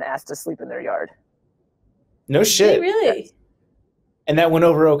someone's door and ask to sleep in their yard. No shit. Really? And that went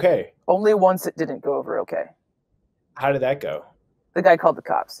over okay? Only once it didn't go over okay. How did that go? The guy called the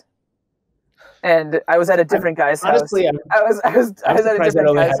cops. And I was at a different guy's house. Honestly, I was at a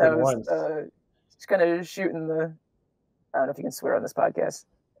different guy's house. Once. Just kind of shooting the. I don't know if you can swear on this podcast.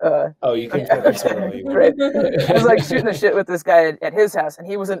 You can swear. Right. I was shooting the shit with this guy at his house, and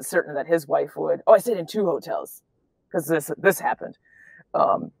he wasn't certain that his wife would. Oh, I stayed in 2 hotels because this happened.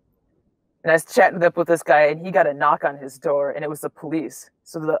 And I was chatting up with this guy, and he got a knock on his door, and it was the police.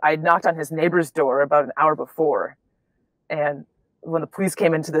 So I knocked on his neighbor's door about an hour before, and when the police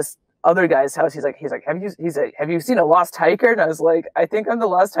came into this other guy's house, he's like, have you seen a lost hiker? And I was like, I think I'm the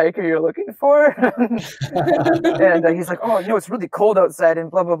lost hiker you're looking for. And he's like, oh, it's really cold outside,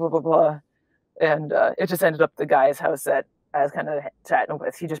 and blah blah blah blah blah. And it just ended up the guy's house that I was kind of chatting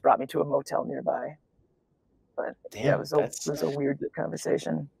with. He just brought me to a motel nearby. But damn, yeah, it was a weird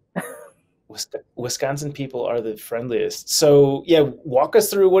conversation. Wisconsin people are the friendliest. So yeah, walk us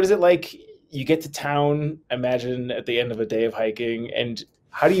through, what is it like? You get to town, imagine at the end of a day of hiking, and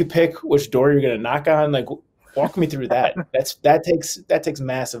how do you pick which door you're going to knock on? Walk me through that. That takes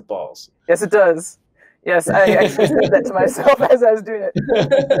massive balls. Yes, it does. Yes, I actually said that to myself as I was doing it.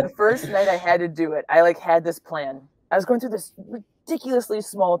 The first night I had to do it, I had this plan. I was going through this ridiculously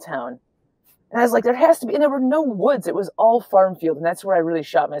small town. And I was like, there has to be, and there were no woods. It was all farm field. And that's where I really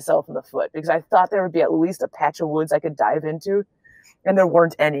shot myself in the foot because I thought there would be at least a patch of woods I could dive into. And there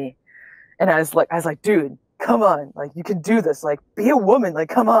weren't any. And I was like, dude, come on. You can do this. Be a woman.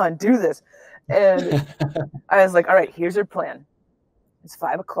 Come on, do this. And I was like, all right, here's your plan. It's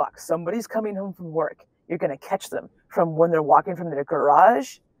 5 o'clock. Somebody's coming home from work. You're going to catch them from when they're walking from their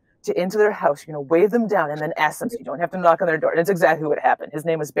garage to into their house. You're going to wave them down and then ask them so you don't have to knock on their door. And it's exactly what happened. His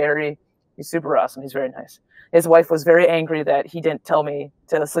name was Barry. He's super awesome. He's very nice. His wife was very angry that he didn't tell me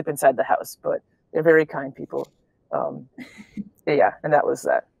to sleep inside the house, but They're very kind people. Yeah, and that was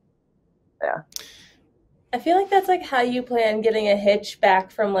that. Yeah. I feel like that's like how you plan getting a hitch back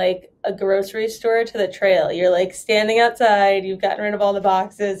from like a grocery store to the trail. You're like standing outside, you've gotten rid of all the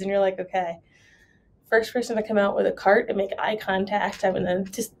boxes, and you're like, okay, first person to come out with a cart and make eye contact, I'm gonna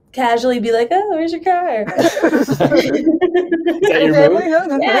just casually be like, oh, where's your car? Is that your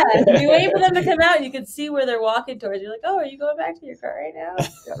move? Yeah, you wait for them to come out and you can see where they're walking towards. You're like, oh, are you going back to your car right now?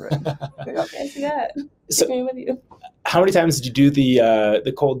 Yeah, right. Okay, see that. So, Take me with you. how many times did you do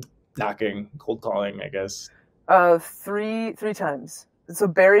the cold calling, I guess? 3 times. So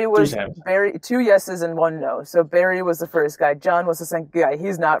Barry was 2 yeses and 1 no. So Barry was the first guy. John was the second guy.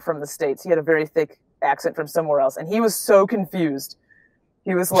 He's not from the States. He had a very thick accent from somewhere else, and he was so confused.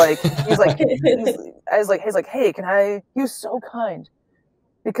 He was like, he's like, hey, can I? He was so kind,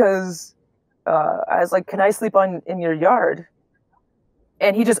 because I was like, can I sleep in your yard?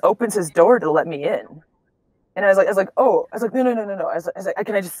 And he just opens his door to let me in. And I was like, no. I was like,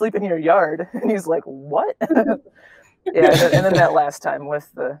 can I just sleep in your yard? And he's like, what? Yeah, and then that last time with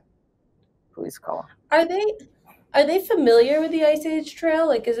the police call. Are they familiar with the Ice Age Trail?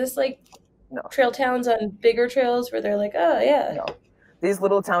 Like, is this like trail towns on bigger trails where they're like, oh yeah? No, these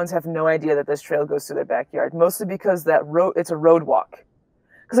little towns have no idea that this trail goes through their backyard. Mostly because it's a road walk.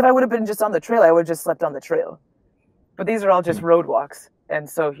 Because if I would have been just on the trail, I would have just slept on the trail. But these are all just road walks. And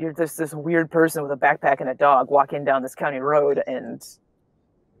so you're just this weird person with a backpack and a dog walking down this county road and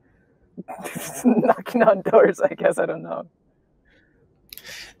knocking on doors, I guess. I don't know.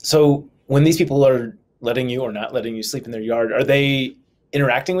 So when these people are letting you or not letting you sleep in their yard, are they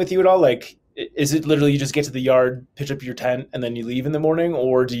interacting with you at all? Like, is it literally you just get to the yard, pitch up your tent, and then you leave in the morning?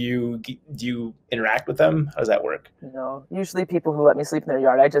 Or do you interact with them? How does that work? No, usually people who let me sleep in their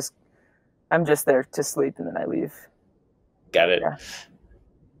yard, I'm just there to sleep and then I leave. Got it. Yeah.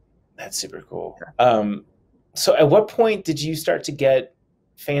 That's super cool. Yeah. So at what point did you start to get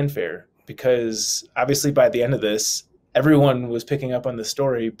fanfare? Because obviously by the end of this, everyone was picking up on the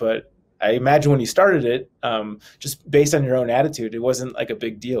story, but I imagine when you started it, just based on your own attitude, it wasn't like a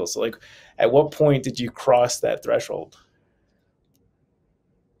big deal. So like, at what point did you cross that threshold?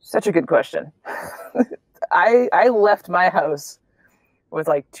 Such a good question. I left my house with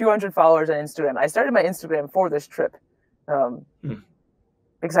like 200 followers on Instagram. I started my Instagram for this trip.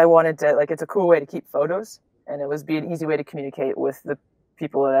 Because I wanted to, like, it's a cool way to keep photos, and it was an easy way to communicate with the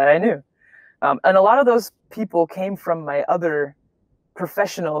people that I knew. And a lot of those people came from my other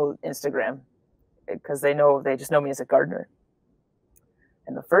professional Instagram, because they just know me as a gardener.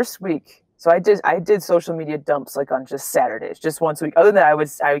 And the first week, so I did social media dumps like on just Saturdays, just once a week. Other than that,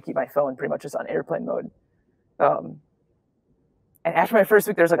 I would keep my phone pretty much just on airplane mode. And after my first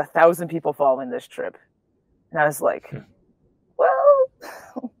week, there was like 1,000 people following this trip, and I was like, well,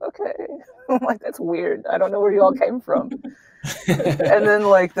 okay. I'm like, that's weird. I don't know where you all came from. And then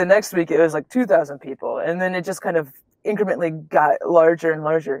like the next week it was like 2,000 people. And then it just kind of incrementally got larger and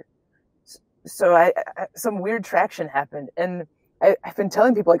larger. So I some weird traction happened. And I've been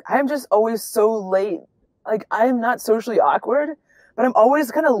telling people, like, I'm just always so late. Like, I'm not socially awkward, but I'm always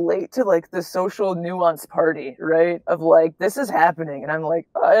kind of late to like the social nuance party, right? Of like, this is happening. And I'm like,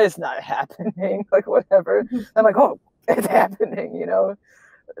 oh, it's not happening. Like, whatever. I'm like, oh, it's happening, you know?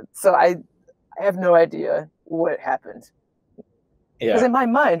 So I have no idea what happened. Yeah. Because in my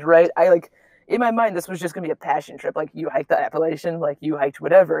mind, right, in my mind, this was just going to be a passion trip. Like, you hiked the Appalachian, like, you hiked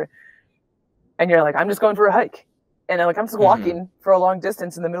whatever. And you're like, I'm just going for a hike. And I'm just walking for a long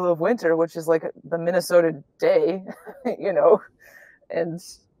distance in the middle of winter, which is like the Minnesota day, you know? And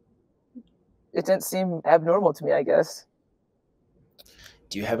it didn't seem abnormal to me, I guess.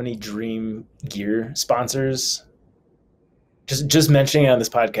 Do you have any dream gear sponsors? Just mentioning it on this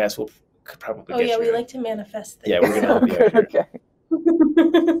podcast could probably get you. We like to manifest things. Yeah, we're going to help you out here.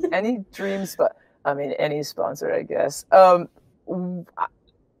 Okay. Any dream any sponsor, I guess.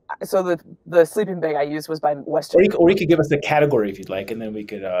 So the sleeping bag I used was by Western. Or you could give us the category if you'd like, and then we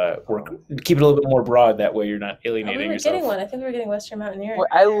could keep it a little bit more broad. That way you're not alienating yourself. Getting one. I think we were getting Western Mountaineering.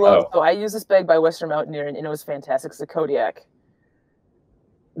 Well, So I used this bag by Western Mountaineering, and it was fantastic. It's a Kodiak.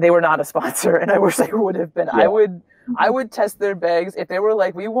 They were not a sponsor, and I wish they would have been. Yeah. I would test their bags if they were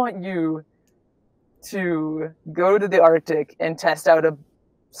like, we want you to go to the Arctic and test out a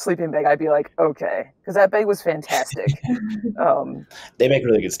sleeping bag. I'd be like, okay, because that bag was fantastic. They make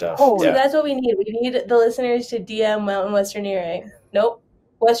really good stuff. So that's what we need. We need the listeners to DM Mountain Westerneering. Nope,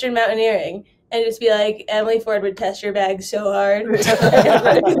 Western Mountaineering, and just be like, Emily Ford would test your bag so hard.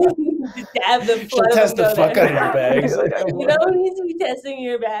 Have them test the fuck out of your bags. You know who needs to be testing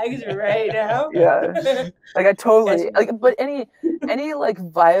your bags right now? Yeah, like I totally like. But any like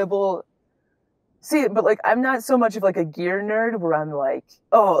viable See, but like, I'm not so much of like a gear nerd where I'm like,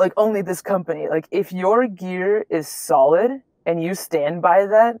 oh, like only this company. Like, if your gear is solid and you stand by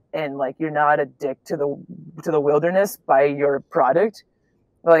that, and like you're not a dick to the wilderness by your product,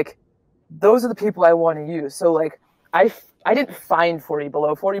 like those are the people I want to use. So like, I didn't find 40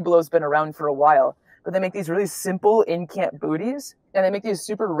 Below. 40 Below's been around for a while, but they make these really simple in-camp booties, and they make these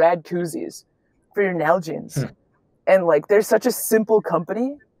super rad koozies for your Nalgeans. And like, they're such a simple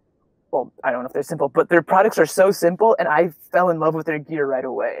company. Well, I don't know if they're simple, but their products are so simple, and I fell in love with their gear right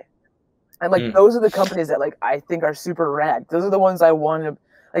away. And like, those are the companies that like I think are super rad. Those are the ones I want to,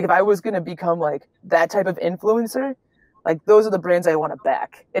 like, if I was going to become like that type of influencer, like those are the brands I want to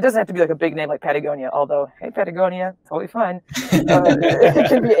back. It doesn't have to be like a big name like Patagonia, although, hey, Patagonia, totally fine. It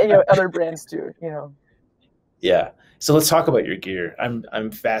can be, other brands too, Yeah. So let's talk about your gear.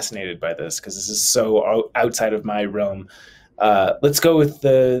 I'm fascinated by this because this is so outside of my realm. Let's go with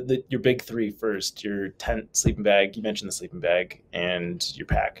your big three first. Your tent, sleeping bag. You mentioned the sleeping bag, and your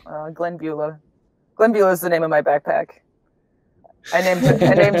pack. Glen Beulah. Glen Beulah is the name of my backpack. I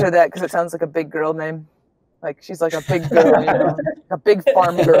named her that because it sounds like a big girl name. Like, she's like a big girl, a big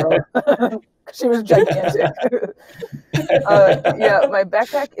farm girl. She was gigantic. My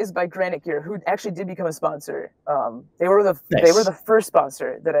backpack is by Granite Gear, who actually did become a sponsor. They were the first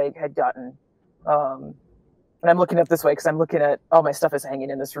sponsor that I had gotten. And I'm looking up this way because I'm looking at all my stuff is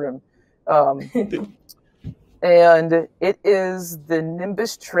hanging in this room. And it is the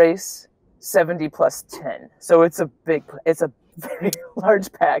Nimbus Trace 70+10. So it's a very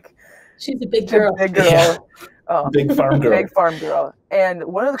large pack. She's a big girl. Big girl. Yeah. Big farm girl. Big farm girl. And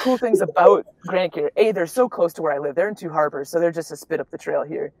one of the cool things about Granite Gear, they're so close to where I live. They're in Two Harbors, so they're just a spit up the trail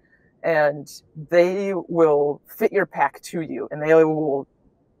here. And they will fit your pack to you, and they'll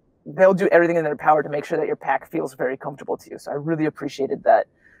do everything in their power to make sure that your pack feels very comfortable to you. So I really appreciated that.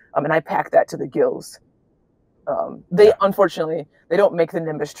 And I packed that to the gills. Unfortunately, they don't make the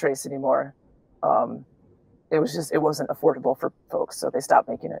Nimbus Trace anymore. It wasn't affordable for folks, so they stopped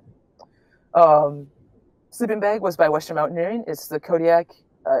making it. Sleeping bag was by Western Mountaineering. It's the Kodiak.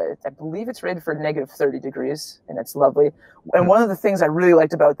 I believe it's rated for -30 degrees, and it's lovely. And one of the things I really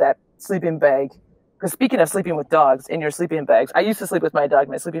liked about that sleeping bag, because speaking of sleeping with dogs in your sleeping bags, I used to sleep with my dog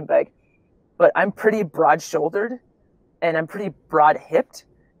in my sleeping bag, but I'm pretty broad-shouldered, and I'm pretty broad-hipped,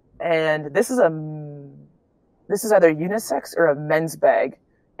 and this is either unisex or a men's bag,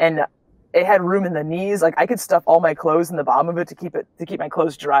 and it had room in the knees. Like, I could stuff all my clothes in the bottom of it to keep my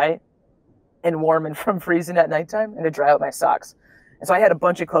clothes dry and warm and from freezing at nighttime, and to dry out my socks. And so I had a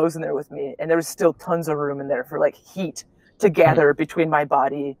bunch of clothes in there with me, and there was still tons of room in there for like heat to gather between my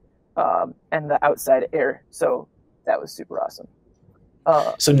body and the outside air. So that was super awesome.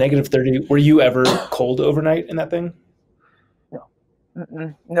 So -30. Were you ever cold overnight in that thing? No.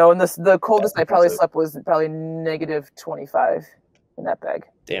 No, and the coldest I probably slept was probably -25 in that bag.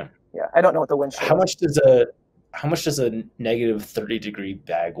 Damn. Yeah, I don't know what the wind chill was. How much does a -30-degree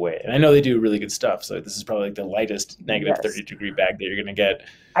bag weigh? And I know they do really good stuff, so this is probably like the lightest -30-degree bag that you're going to get.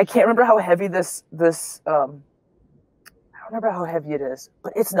 I can't remember how heavy this I don't remember how heavy it is,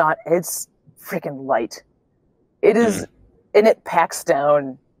 but it's freaking light. It is, and it packs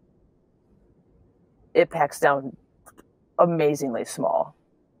down amazingly small.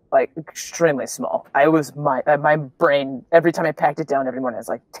 Like, extremely small. My brain, every time I packed it down every morning, I was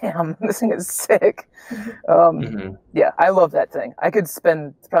like, damn, this thing is sick. Yeah, I love that thing. I could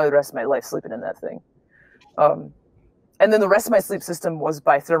spend probably the rest of my life sleeping in that thing. And then the rest of my sleep system was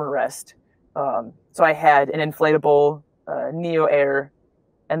by Thermarest. So I had an inflatable Neo Air,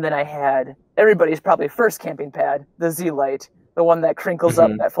 and then I had everybody's probably first camping pad, the Z-Lite, the one that crinkles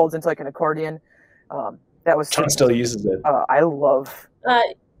up, that folds into like an accordion. That was Chaunce still uses it. I love.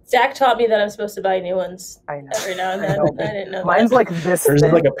 Zach taught me that I'm supposed to buy new ones I know. every now and then. I didn't know. Mine's like this. There's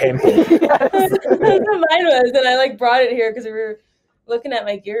like a pain point. Yes. That's what mine was, and I brought it here because we were looking at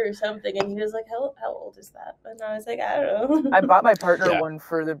my gear or something, and he was like, "How old is that?" And I was like, "I don't know." I bought my partner one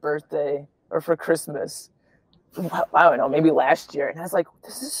for their birthday or for Christmas. I don't know, maybe last year, and I was like,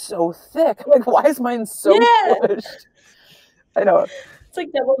 "This is so thick." I'm like, "Why is mine so pushed?" I know. It's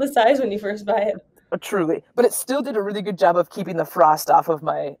like double the size when you first buy it. Truly, but it still did a really good job of keeping the frost off of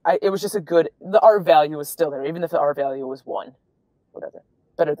my. It was just the R value was still there, even if the R value was 1, whatever,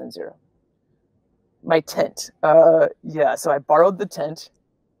 better than 0. My tent, so I borrowed the tent.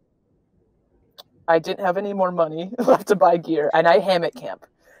 I didn't have any more money left to buy gear, and I hammock camp,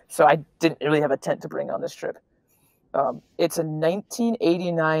 so I didn't really have a tent to bring on this trip. It's a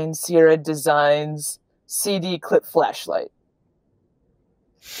 1989 Sierra Designs CD clip flashlight.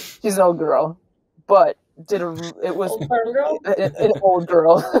 She's an old girl. But it was Old farm girl? an old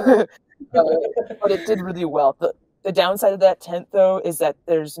girl, but it did really well. The downside of that tent, though, is that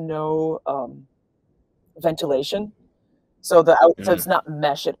there's no ventilation, so so it's not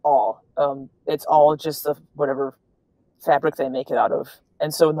mesh at all. It's all just whatever fabric they make it out of.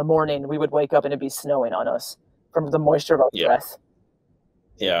 And so in the morning, we would wake up and it'd be snowing on us from the moisture of our breath.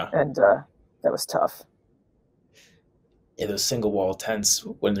 Yeah. And that was tough. Yeah, those single wall tents,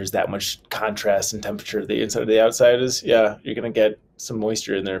 when there's that much contrast in temperature, the inside of the outside is, you're going to get some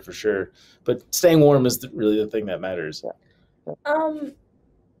moisture in there for sure. But staying warm is really the thing that matters. Yeah.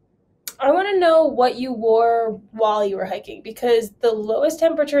 I want to know what you wore while you were hiking, because the lowest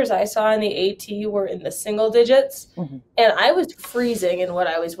temperatures I saw in the AT were in the single digits, and I was freezing in what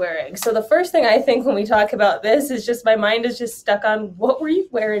I was wearing. So the first thing I think when we talk about this is just my mind is just stuck on what were you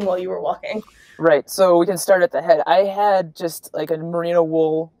wearing while you were walking? Right. So we can start at the head. I had just like a merino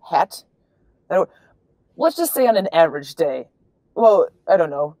wool hat. Let's just say on an average day. Well, I don't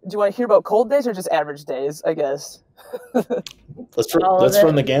know. Do you want to hear about cold days or just average days, I guess? Let's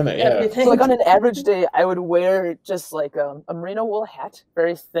run the gamut, yeah. So like on an average day, I would wear just like a merino wool hat,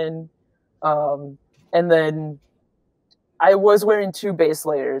 very thin. And then I was wearing 2 base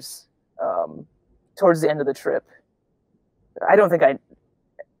layers towards the end of the trip. I don't think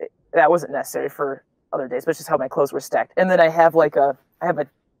that wasn't necessary for other days, but it's just how my clothes were stacked. And then I have a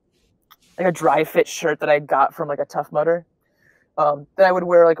dry fit shirt that I got from like a Tough Mudder. Then I would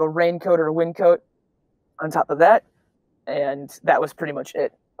wear like a raincoat or a wind coat on top of that. And that was pretty much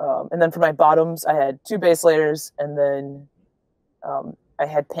it. And then for my bottoms, I had 2 base layers, and then I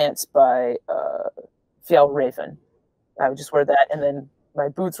had pants by Fjell Raven. I would just wear that, and then my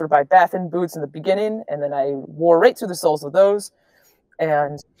boots were by Baffin Boots in the beginning, and then I wore right through the soles of those,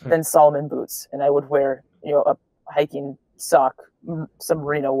 and then Solomon boots. And I would wear, a hiking sock, some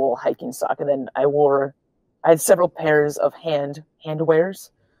merino wool hiking sock, and then I had several pairs of hand wears.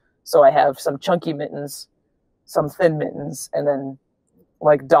 So I have some chunky mittens, some thin mittens, and then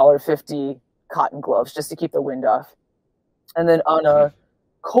like $1.50 cotton gloves just to keep the wind off. And then on a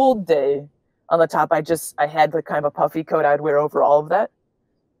cold day, on the top, I had like kind of a puffy coat I'd wear over all of that.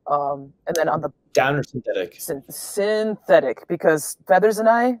 And then on the down or synthetic? Synthetic, because feathers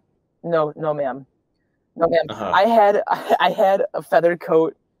and no ma'am. Uh-huh. I had a feather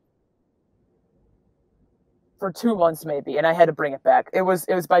coat for 2 months maybe, and I had to bring it back. It was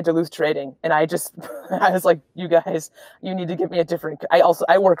by Duluth Trading, and I was like, you guys, you need to give me a different.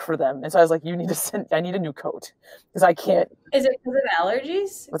 I work for them, and so I was like, I need a new coat because I can't. Is it because of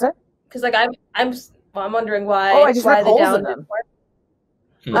allergies? What's that? Because like I'm wondering why. Oh, I just have the holes down in them.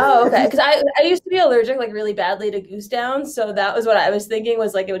 Oh, okay. Because I used to be allergic like really badly to goose down, so that was what I was thinking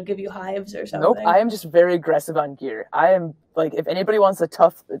was like it would give you hives or something. Nope, I am just very aggressive on gear. I am like, if anybody wants to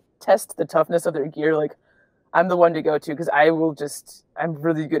test the toughness of their gear, like I'm the one to go to because I'm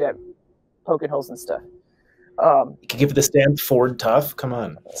really good at poking holes and stuff. You can give it the stamp Ford Tough. Come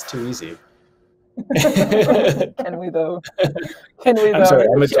on, it's too easy. Can we though? I'm sorry,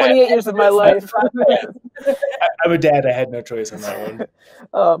 I'm a 28 years of my life. I'm a dad. I had no choice on that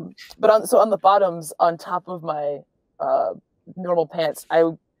one. But on the bottoms, on top of my normal pants,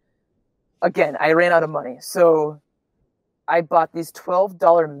 I ran out of money, so I bought these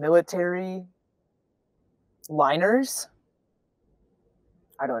 $12 military liners.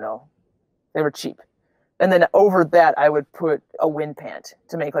 I don't know, they were cheap. And then over that, I would put a wind pant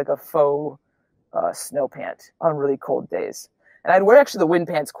to make like a faux snow pant on really cold days. And I'd wear actually the wind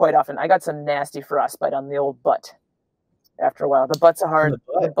pants quite often. I got some nasty frostbite on the old butt after a while. The butt's a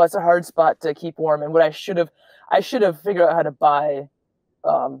hard spot to keep warm. And what I should have figured out how to buy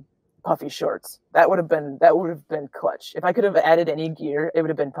puffy shorts. That would have been clutch. If I could have added any gear, it would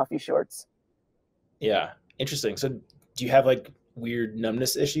have been puffy shorts. Yeah, interesting. So do you have like weird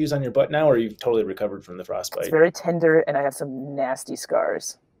numbness issues on your butt now, or are you totally recovered from the frostbite? It's very tender, and I have some nasty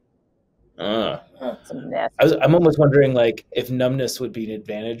scars. Some nasty. I'm almost wondering like if numbness would be an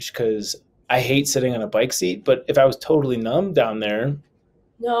advantage, because I hate sitting on a bike seat, but if I was totally numb down there.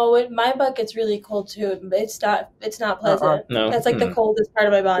 No, my butt gets really cold too. It's not pleasant. No. That's like the coldest part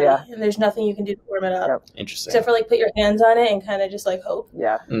of my body, and there's nothing you can do to warm it up. Yep. Interesting. Except for like put your hands on it and kind of just like hope.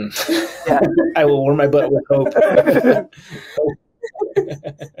 Yeah. Yeah. I will warm my butt with hope.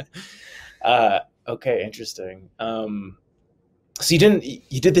 Okay, interesting. So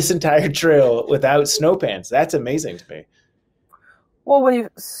you did this entire trail without snow pants. That's amazing to me. Well,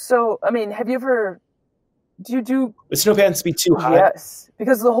 have you ever? Do you do? Would snow pants be too hot? Yes,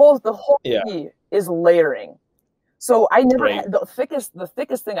 because the whole key is layering. So I never had the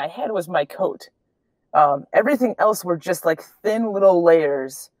thickest thing I had was my coat. Everything else were just like thin little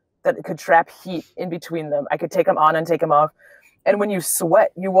layers that it could trap heat in between them. I could take them on and take them off. And when you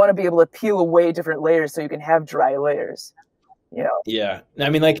sweat, you want to be able to peel away different layers so you can have dry layers. You know? Yeah. I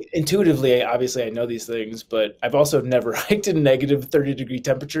mean, like intuitively, obviously I know these things, but I've also never hiked in negative 30-degree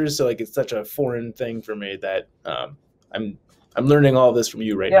temperatures. So like, it's such a foreign thing for me that I'm learning all this from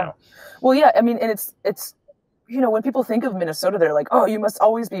you right now. Well, yeah. I mean, and it's, you know, when people think of Minnesota, they're like, oh, you must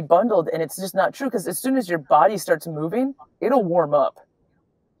always be bundled. And it's just not true. Because as soon as your body starts moving, it'll warm up.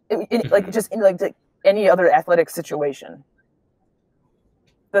 Like just in like any other athletic situation.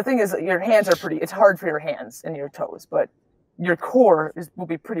 The thing is, your hands are it's hard for your hands and your toes, but your core will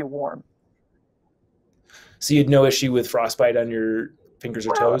be pretty warm. So you had no issue with frostbite on your fingers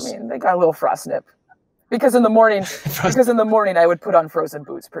or toes? I mean, they got a little frost nip. Because in the morning, I would put on frozen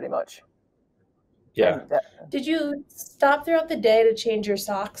boots pretty much. Yeah. Did you stop throughout the day to change your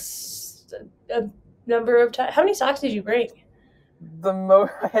socks a number of times? How many socks did you bring?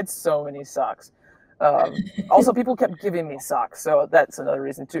 I had so many socks. Also, people kept giving me socks, so that's another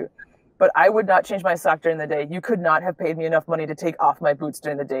reason too. But I would not change my sock during the day. You could not have paid me enough money to take off my boots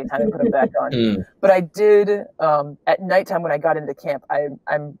during the daytime and put them back on. But I did at nighttime when I got into camp.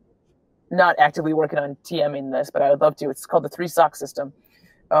 I'm not actively working on TMing this, but I would love to. It's called the 3-sock system.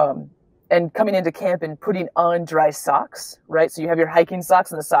 And coming into camp and putting on dry socks, right? So you have your hiking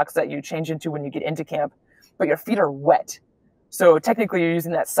socks and the socks that you change into when you get into camp, but your feet are wet. So technically you're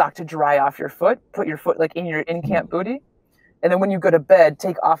using that sock to dry off your foot, put your foot like in your in-camp booty. And then when you go to bed,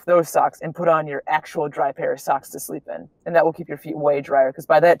 take off those socks and put on your actual dry pair of socks to sleep in. And that will keep your feet way drier because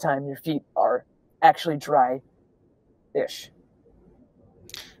by that time your feet are actually dry-ish.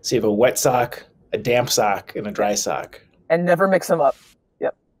 So you have a wet sock, a damp sock, and a dry sock. And never mix them up.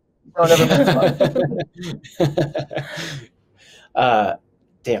 Yep. Don't ever mix them up.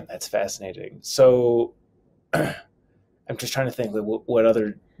 Damn, that's fascinating. So I'm just trying to think, like, what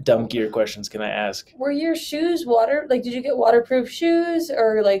other dumb gear questions can I ask? Were your shoes did you get waterproof shoes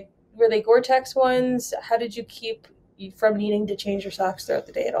or like were they Gore-Tex ones? How did you keep from needing to change your socks throughout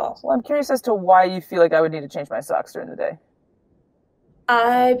the day at all? Well, I'm curious as to why you feel like I would need to change my socks during the day.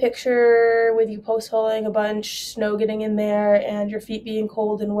 I picture with you post-holing a bunch, snow getting in there and your feet being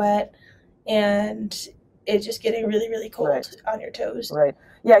cold and wet and it just getting really, really cold on your toes. Right.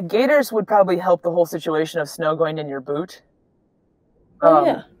 Yeah, gaiters would probably help the whole situation of snow going in your boot.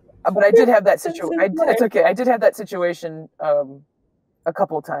 Yeah. But I did have that situation. It's okay. I did have that situation a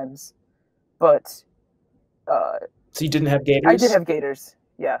couple of times, but. So you didn't have gaiters? I did have gaiters.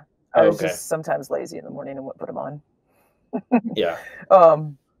 Yeah, I was just sometimes lazy in the morning and wouldn't put them on. Yeah.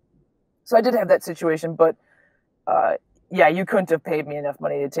 So I did have that situation, but yeah, you couldn't have paid me enough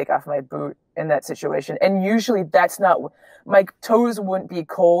money to take off my boot in that situation. And usually that's not, my toes wouldn't be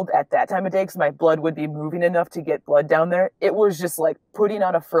cold at that time of day because my blood would be moving enough to get blood down there. It was just like putting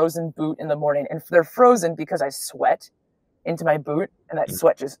on a frozen boot in the morning. And they're frozen because I sweat into my boot and that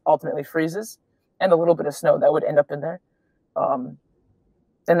sweat just ultimately freezes. And a little bit of snow that would end up in there. And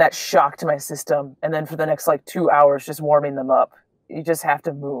that shocked my system. And then for the next like 2 hours, just warming them up. You just have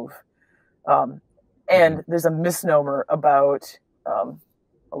to move. And there's a misnomer about,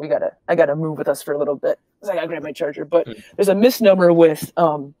 I gotta move with us for a little bit. I gotta grab my charger, but there's a misnomer with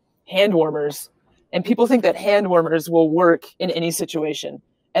hand warmers, and people think that hand warmers will work in any situation,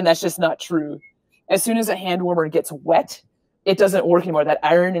 and that's just not true. As soon as a hand warmer gets wet, it doesn't work anymore. That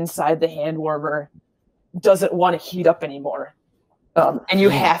iron inside the hand warmer doesn't want to heat up anymore, and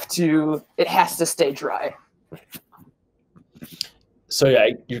it has to stay dry. So yeah,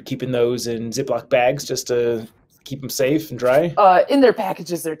 you're keeping those in Ziploc bags just to keep them safe and dry? In their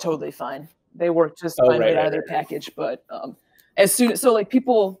packages, they're totally fine. They work just fine out of their package. But there's a lot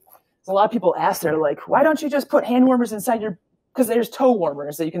of people ask, they're like, why don't you just put hand warmers inside because there's toe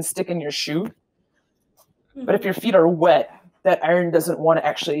warmers that you can stick in your shoe. But if your feet are wet, that iron doesn't want to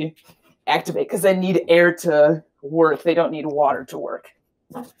actually activate because they need air to work. They don't need water to work.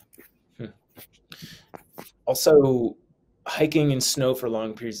 Also, hiking in snow for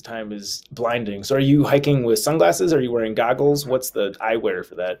long periods of time is blinding. So are you hiking with sunglasses? Are you wearing goggles? What's the eyewear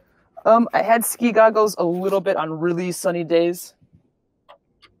for that? I had ski goggles a little bit on really sunny days,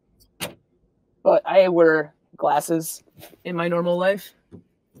 but I wear glasses in my normal life.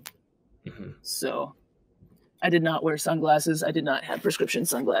 So I did not wear sunglasses. I did not have prescription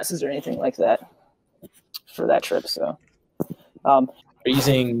sunglasses or anything like that for that trip. So are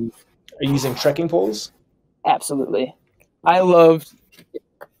you using trekking poles? Absolutely.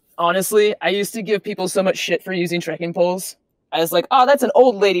 Honestly, I used to give people so much shit for using trekking poles. I was like, oh, that's an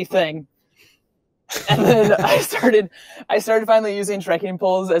old lady thing. And then I started finally using trekking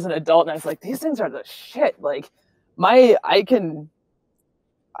poles as an adult, and I was like, these things are the shit. Like, I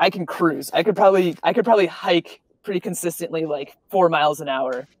I can cruise. I could probably hike pretty consistently like 4 miles an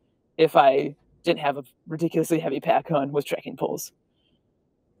hour if I didn't have a ridiculously heavy pack on with trekking poles.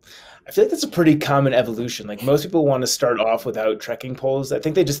 I feel like that's a pretty common evolution. Like most people want to start off without trekking poles. I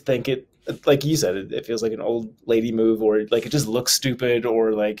think they just think it, like you said, it feels like an old lady move, or like it just looks stupid,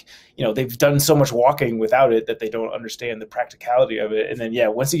 or like, you know, they've done so much walking without it that they don't understand the practicality of it. And then, yeah,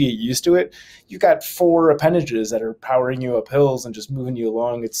 once you get used to it, you've got 4 appendages that are powering you up hills and just moving you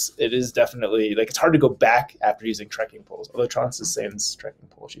along. It is definitely like, it's hard to go back after using trekking poles. Although Chaunce is saying it's trekking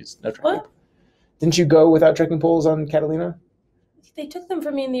pole. She's no trekking. What? Didn't you go without trekking poles on Catalina? They took them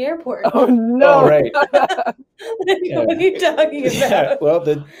from me in the airport. Oh no! Oh, right. What are you talking about? Yeah, well,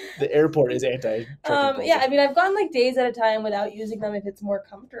 the airport is anti. Yeah, I mean, I've gone like days at a time without using them if it's more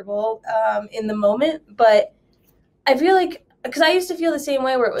comfortable in the moment. But I feel like, because I used to feel the same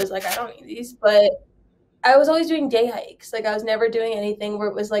way where it was like, I don't need these, but I was always doing day hikes. Like I was never doing anything where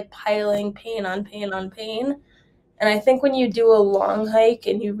it was like piling pain on pain on pain. And I think when you do a long hike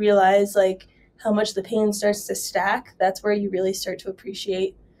and you realize like how much the pain starts to stack, that's where you really start to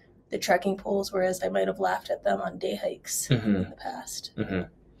appreciate the trekking poles, whereas I might have laughed at them on day hikes in the past. Mm-hmm.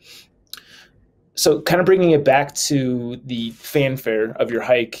 So kind of bringing it back to the fanfare of your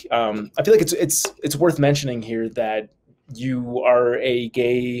hike, I feel like it's worth mentioning here that you are a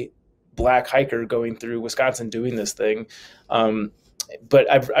gay Black hiker going through Wisconsin doing this thing.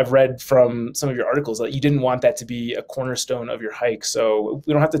 But I've read from some of your articles that you didn't want that to be a cornerstone of your hike. So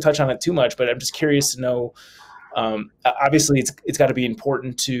we don't have to touch on it too much, but I'm just curious to know, obviously it's got to be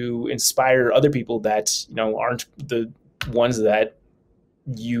important to inspire other people that, you know, aren't the ones that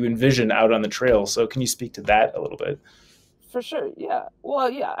you envision out on the trail. So can you speak to that a little bit? For sure. Yeah. Well,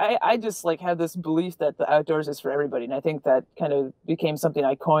 yeah, I just like have this belief that the outdoors is for everybody. And I think that kind of became something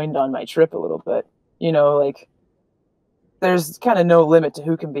I coined on my trip a little bit, you know, like, there's kind of no limit to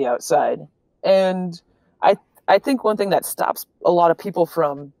who can be outside. And I think one thing that stops a lot of people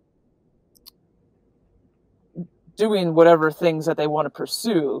from doing whatever things that they want to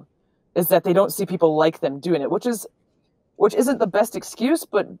pursue is that they don't see people like them doing it, which isn't the best excuse,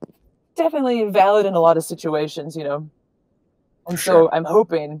 but definitely valid in a lot of situations, you know? And so I'm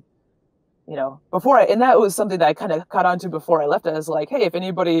hoping, you know, and that was something that I kind of caught on to before I left. I was like, hey, if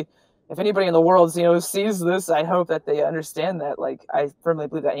anybody in the world, you know, sees this, I hope that they understand that, like, I firmly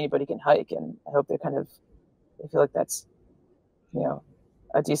believe that anybody can hike, and I hope they feel like that's, you know,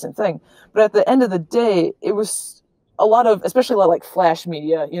 a decent thing. But at the end of the day, it was especially a lot of like flash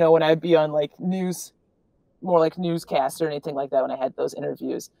media, you know, when I'd be on like news, more like newscasts or anything like that, when I had those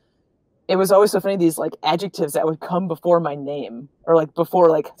interviews, it was always so funny, these like adjectives that would come before my name or like before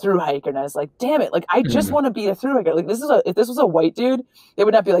like thru-hiker. And I was like, damn it. Like, I just want to be a thru-hiker. Like if this was a white dude, it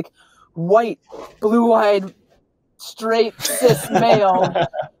would not be like white, blue-eyed, straight, cis male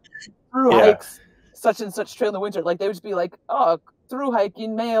thru-hikes such and such trail in the winter. Like they would just be like, oh,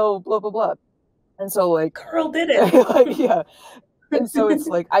 thru-hiking male, blah, blah, blah. And so like, Carl did it. like, yeah. And so it's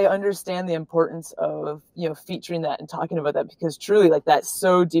like, I understand the importance of, you know, featuring that and talking about that, because truly, like, that's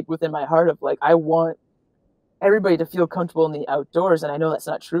so deep within my heart of like, I want everybody to feel comfortable in the outdoors. And I know that's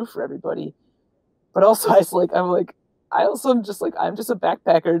not true for everybody, but also I'm just a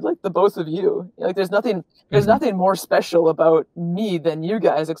backpacker, like the both of you. Like there's nothing more special about me than you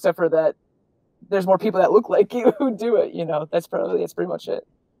guys, except for that there's more people that look like you who do it. You know, that's pretty much it.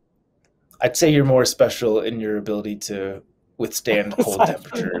 I'd say you're more special in your ability to withstand cold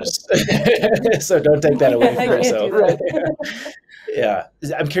temperatures. So don't take that away from yourself. Right. Yeah.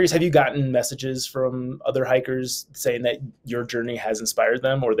 I'm curious, have you gotten messages from other hikers saying that your journey has inspired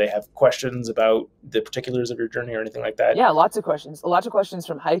them, or they have questions about the particulars of your journey or anything like that? Yeah, lots of questions. Lots of questions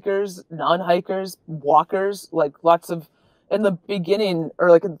from hikers, non-hikers, walkers, like lots of, in the beginning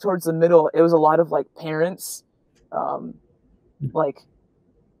or like towards the middle, it was a lot of like parents, like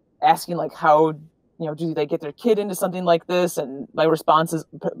asking like how, you know, do they get their kid into something like this? And my response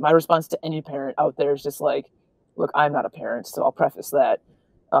to any parent out there is just like, look, I'm not a parent, so I'll preface that.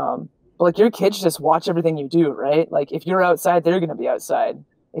 But like, your kids just watch everything you do, right? Like if you're outside, they're going to be outside.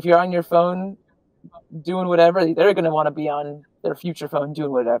 If you're on your phone doing whatever, they're going to want to be on their future phone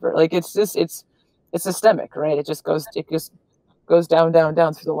doing whatever. Like it's systemic, right? It just goes down, down,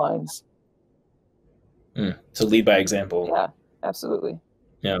 down through the lines. So lead by example. Yeah, absolutely.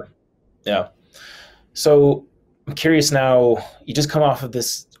 Yeah. Yeah. So I'm curious now, you just come off of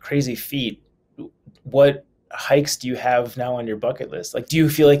this crazy feat. What hikes do you have now on your bucket list? Like, do you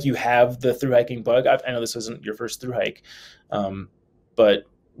feel like you have the thru-hiking bug? I know this wasn't your first thru-hike, but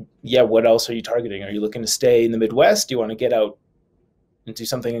yeah, what else are you targeting? Are you looking to stay in the Midwest? Do you want to get out and do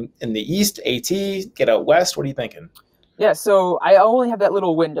something in the East, AT, get out West? What are you thinking? Yeah, so I only have that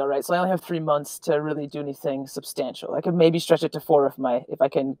little window, right? So I only have 3 months to really do anything substantial. I could maybe stretch it to 4 if I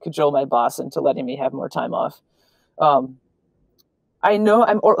can cajole my boss into letting me have more time off. I know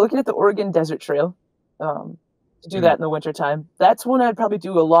I'm looking at the Oregon Desert Trail to do that in the wintertime. That's one I'd probably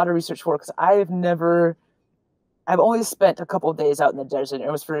do a lot of research for, because I've only spent a couple of days out in the desert. And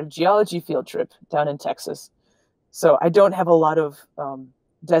it was for a geology field trip down in Texas. So I don't have a lot of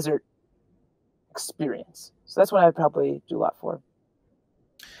desert experience. So that's what I'd probably do a lot for.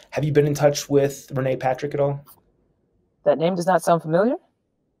 Have you been in touch with Renee Patrick at all? That name does not sound familiar.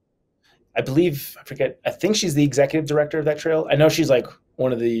 I think she's the executive director of that trail. I know she's like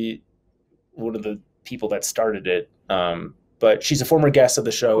one of the people that started it. But she's a former guest of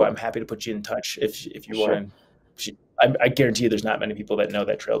the show. I'm happy to put you in touch if you want. I guarantee you there's not many people that know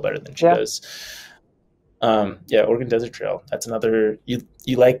that trail better than she does. Oregon Desert Trail. That's another, you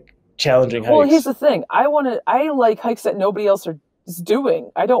like challenging hikes. Well, here's the thing. I like hikes that nobody else is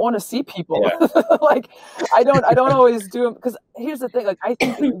doing. I don't want to see people. Yeah. Like I don't always do them, because here's the thing. Like, I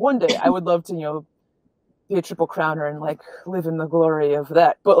think one day I would love to, be a triple crowner and like live in the glory of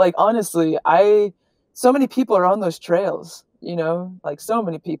that. But like, honestly, so many people are on those trails, like so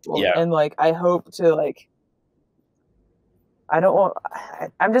many people. Yeah. And like, I hope to like,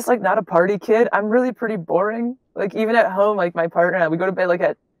 I'm just like not a party kid. I'm really pretty boring. Like even at home, like my partner and I, we go to bed like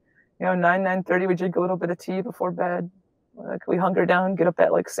at 9:30. We drink a little bit of tea before bed. Like we hunker down, get up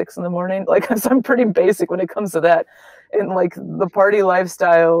at like 6 a.m. Like so I'm pretty basic when it comes to that. And like the party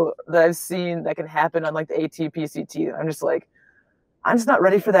lifestyle that I've seen that can happen on like the AT, PCT, I'm just not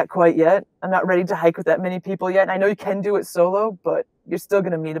ready for that quite yet. I'm not ready to hike with that many people yet. And I know you can do it solo, but you're still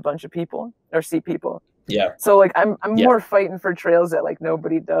going to meet a bunch of people or see people. Yeah. So like I'm more fighting for trails that like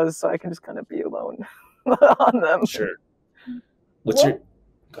nobody does, so I can just kind of be alone on them. Sure. Go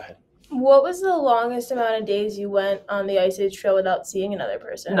ahead. What was the longest amount of days you went on the Ice Age Trail without seeing another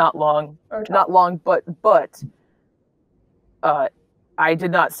person? Not long. But I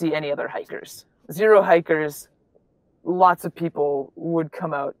did not see any other hikers. 0 hikers. Lots of people would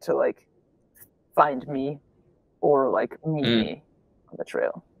come out to like find me or like meet me on the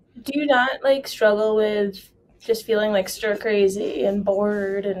trail. Do you not like struggle with just feeling like stir crazy and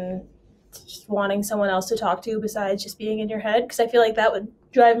bored and just wanting someone else to talk to besides just being in your head? Because I feel like that would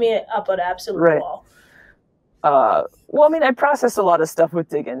drive me up an absolute wall. Well, I mean, I process a lot of stuff with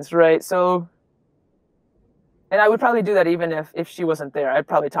Diggins, right? So, and I would probably do that even if she wasn't there. I'd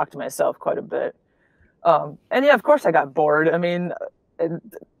probably talk to myself quite a bit. And yeah, of course I got bored. I mean,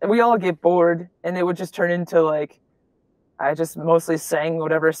 we all get bored, and it would just turn into like, I just mostly sang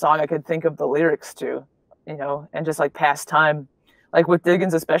whatever song I could think of the lyrics to, and just like pass time. Like with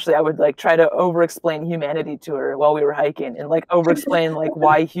Diggins especially, I would like try to over-explain humanity to her while we were hiking, and like over-explain like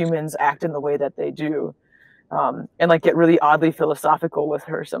why humans act in the way that they do, and like get really oddly philosophical with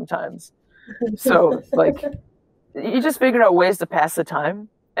her sometimes. So like, you just figure out ways to pass the time.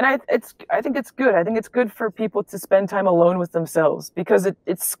 And I think it's good. I think it's good for people to spend time alone with themselves, because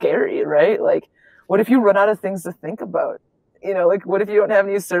it's scary, right? Like, what if you run out of things to think about? Like, what if you don't have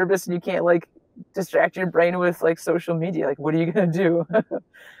any service and you can't like distract your brain with like social media? Like, what are you gonna do?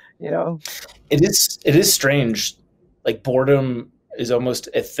 It is strange. Like, boredom is almost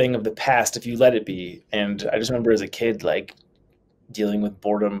a thing of the past if you let it be. And I just remember as a kid, like, dealing with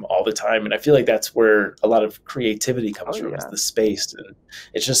boredom all the time, and I feel like that's where a lot of creativity comes from, is the space. And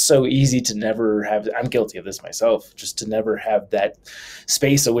it's just so easy to never have, I'm guilty of this myself, just to never have that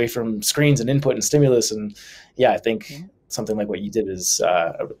space away from screens and input and stimulus. And yeah, I think something like what you did is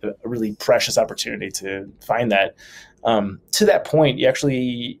a really precious opportunity to find that. To that point,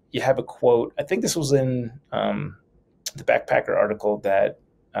 you have a quote, I think this was in the Backpacker article that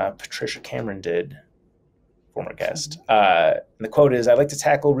Patricia Cameron did, former guest. And the quote is, "I like to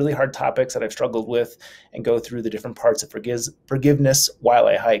tackle really hard topics that I've struggled with and go through the different parts of forgiveness while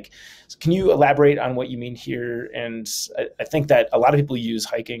I hike." So can you elaborate on what you mean here? And I think that a lot of people use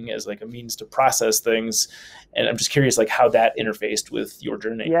hiking as like a means to process things. And I'm just curious, like, how that interfaced with your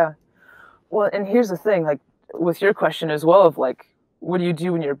journey. Yeah. Well, and here's the thing, like with your question as well, of like, what do you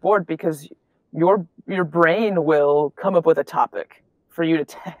do when you're bored? Because your brain will come up with a topic for you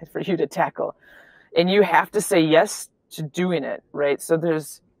to tackle. And you have to say yes to doing it, right? So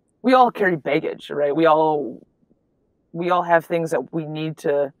we all carry baggage, right? We all have things that we need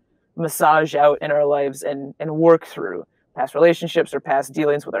to massage out in our lives and work through, past relationships or past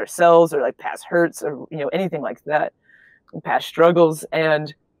dealings with ourselves, or like past hurts, or anything like that, past struggles.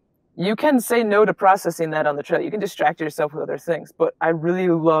 And you can say no to processing that on the trail. You can distract yourself with other things. But I really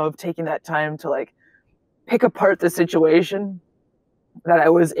love taking that time to like pick apart the situation that I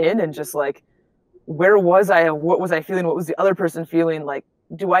was in and just like where was I? What was I feeling? What was the other person feeling? Like,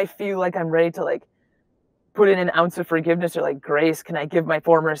 do I feel like I'm ready to like put in an ounce of forgiveness or like grace? Can I give my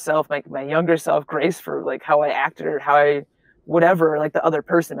former self, my younger self, grace for like how I acted or how I, whatever, like the other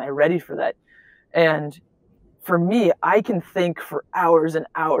person? Am I ready for that? And for me, I can think for hours and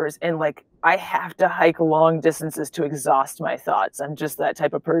hours, and like I have to hike long distances to exhaust my thoughts. I'm just that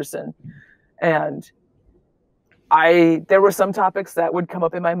type of person. And there were some topics that would come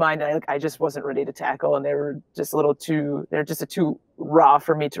up in my mind and I just wasn't ready to tackle, and they were just too raw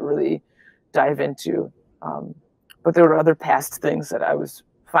for me to really dive into. But there were other past things that I was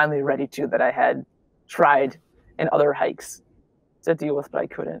finally ready to, that I had tried in other hikes to deal with, but I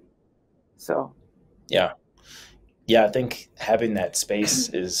couldn't. So. Yeah. Yeah. I think having that space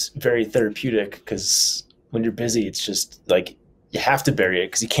is very therapeutic, because when you're busy, it's just like, you have to bury it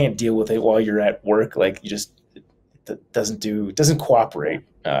because you can't deal with it while you're at work. Like it doesn't cooperate.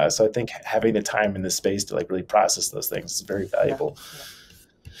 So I think having the time and the space to like really process those things is very valuable.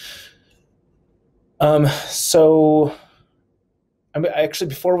 Yeah. So I mean, actually,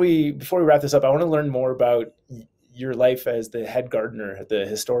 before we wrap this up, I want to learn more about your life as the head gardener at the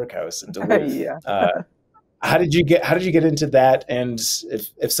historic house in Duluth. Yeah. How did you get into that? And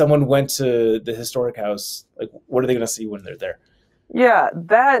if someone went to the historic house, like, what are they going to see when they're there? Yeah,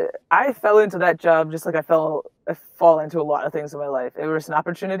 I fell into that job just like I fall into a lot of things in my life. It was an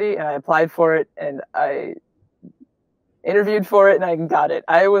opportunity, and I applied for it, and I interviewed for it, and I got it.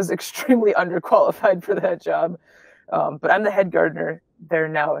 I was extremely underqualified for that job, but I'm the head gardener there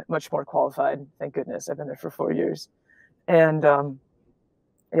now, much more qualified. Thank goodness. I've been there for 4 years, and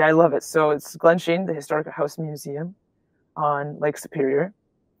yeah, I love it. So it's Glen Sheen, the Historic House Museum on Lake Superior,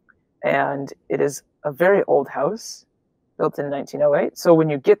 and it is a very old house, built in 1908. So when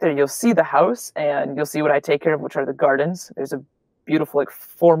you get there, you'll see the house, and you'll see what I take care of, which are the gardens. There's a beautiful, like,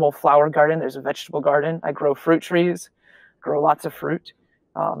 formal flower garden. There's a vegetable garden. I grow fruit trees, grow lots of fruit.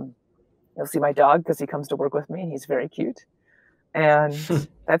 You'll see my dog, because he comes to work with me. He's very cute. And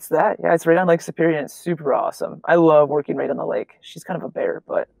that's that. Yeah, it's right on Lake Superior, and it's super awesome. I love working right on the lake. She's kind of a bear,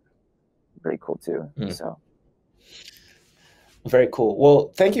 but pretty cool too. So. Very cool.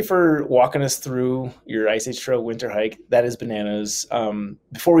 Well, thank you for walking us through your Ice Age Trail winter hike. That is bananas.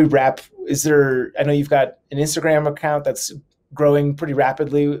 Before we wrap, I know you've got an Instagram account that's growing pretty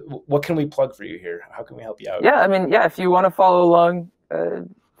rapidly. What can we plug for you here? How can we help you out? Yeah, I mean, if you want to follow along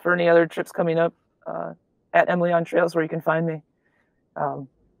for any other trips coming up, at Emily on Trails, where you can find me.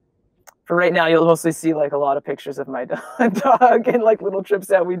 For right now, you'll mostly see like a lot of pictures of my dog and like little trips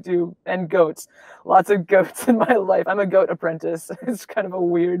that we do, and goats. Lots of goats in my life. I'm a goat apprentice. It's kind of a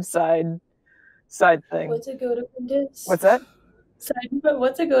weird side thing. What's a goat apprentice? What's that?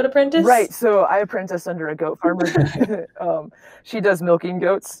 What's a goat apprentice? Right. So I apprentice under a goat farmer. She does milking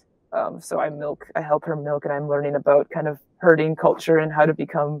goats. So I help her milk, and I'm learning about kind of herding culture and how to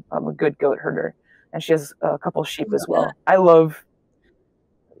become a good goat herder. And she has a couple sheep as well.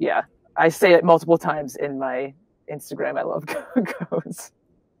 I say it multiple times in my Instagram. I love goats.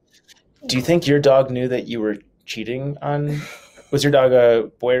 Do you think your dog knew that you were cheating on? Was your dog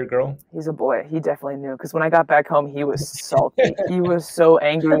a boy or girl? He's a boy. He definitely knew, because when I got back home, he was salty. He was so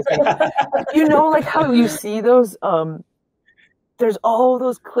angry with me. You know, like how you see those, there's all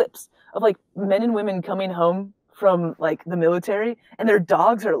those clips of like men and women coming home from like the military, and their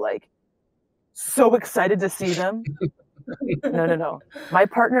dogs are like so excited to see them. No. My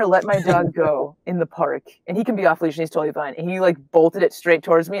partner let my dog go in the park, and he can be off leash and he's totally fine. And he like bolted it straight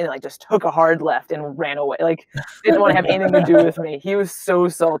towards me and like just took a hard left and ran away. Like, didn't want to have anything to do with me. He was so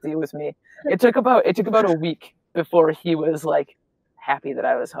salty with me. It took about a week before he was like happy that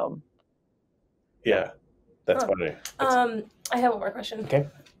I was home. Yeah, that's funny. I have one more question. Okay.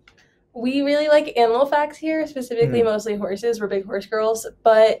 We really like animal facts here, specifically mostly horses. We're big horse girls,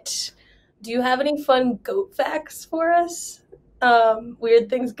 but do you have any fun goat facts for us? Weird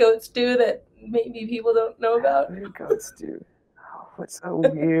things goats do that maybe people don't know about? Weird goats do. Oh, what's so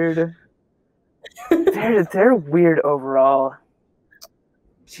weird? They're weird overall.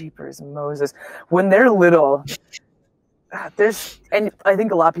 Jeepers Moses. When they're little, and I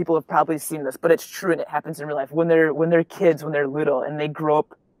think a lot of people have probably seen this, but it's true and it happens in real life. When they're kids, when they're little and they grow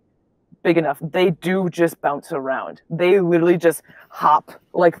up big enough, they do just bounce around. They literally just hop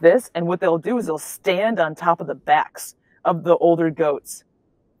like this, and what they'll do is they'll stand on top of the backs of the older goats,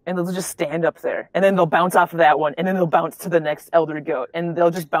 and they'll just stand up there, and then they'll bounce off of that one, and then they'll bounce to the next elder goat, and they'll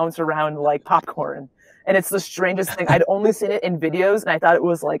just bounce around like popcorn. And it's the strangest thing. I'd only seen it in videos, and I thought it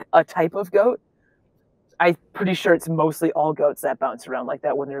was like a type of goat. I'm pretty sure it's mostly all goats that bounce around like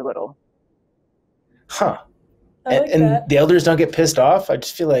that when they're little. Huh. I like and that. the elders don't get pissed off. I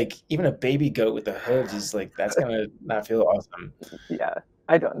just feel like even a baby goat with the hooves is like, that's gonna not feel awesome. Yeah,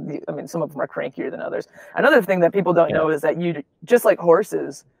 I mean, some of them are crankier than others. Another thing that people don't Yeah. know is that you, just like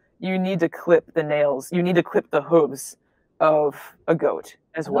horses, you need to clip the nails. You need to clip the hooves of a goat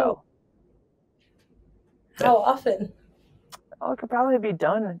as well. How often? Well, it could probably be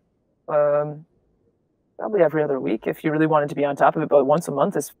done probably every other week if you really wanted to be on top of it, but once a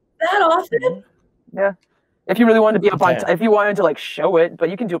month is That often? yeah. If you really wanted to be up on, Okay. if you wanted to like show it, but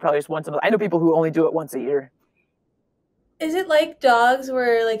you can do it probably just once a month. I know people who only do it once a year. Is it like dogs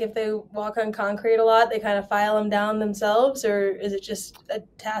where, like, if they walk on concrete a lot, they kind of file them down themselves, or is it just a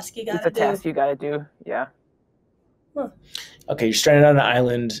task you It's gotta a task you gotta do. Yeah. Okay, you're stranded on an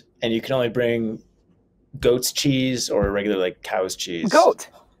island, and you can only bring goat's cheese or regular like cow's cheese. Goat.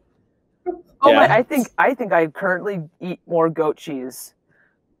 Oh Yeah. my! I think I currently eat more goat cheese.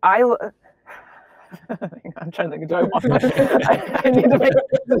 I'm trying to think. Do I want? I need to make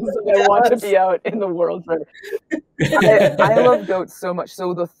decisions if I want to be out in the world. I love goats so much.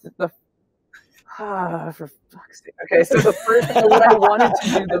 So for fuck's sake. Okay, so what I wanted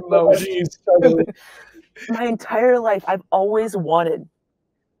to do the most. My entire life, I've always wanted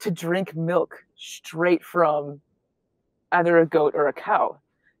to drink milk straight from either a goat or a cow.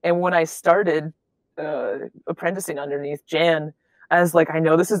 And when I started apprenticing underneath Jan, I was like, I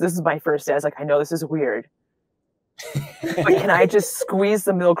know this is my first day. I was like, I know this is weird, but can I just squeeze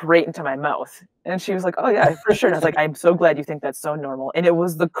the milk right into my mouth? And she was like, oh yeah, for sure. And I was like, I'm so glad you think that's so normal. And it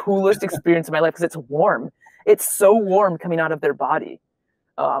was the coolest experience of my life because it's warm. It's so warm coming out of their body.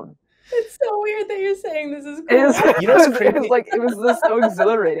 It's so weird that you're saying this is cool. You know, it was so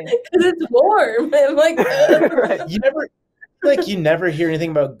exhilarating. Because it's warm. I'm like, right. You never hear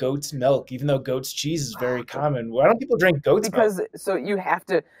anything about goat's milk, even though goat's cheese is very common. Why don't people drink goat's milk? Because so you have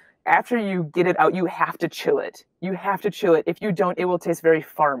to, after you get it out, you have to chill it. You have to chill it. If you don't, it will taste very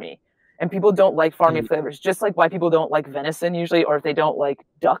farmy. And people don't like farmy flavors, just like why people don't like venison usually, or if they don't like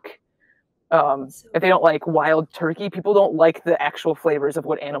duck. If they don't like wild turkey, people don't like the actual flavors of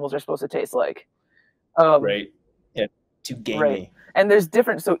what animals are supposed to taste like. Right. Yeah. Too gamey. Right. And there's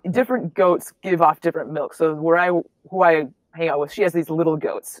different goats give off different milk. So who I hang out with, she has these little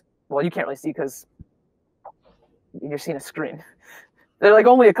goats. Well, you can't really see because you're seeing a screen. They're like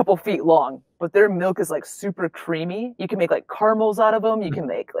only a couple feet long, but their milk is like super creamy. You can make like caramels out of them. You can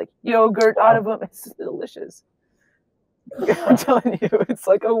make like yogurt out of them. It's delicious. I'm telling you, it's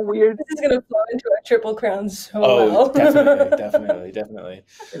like a weird. This is gonna flow into our Triple Crown so well. Definitely.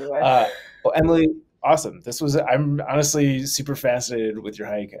 Anyway. Well, Emily, awesome. I'm honestly super fascinated with your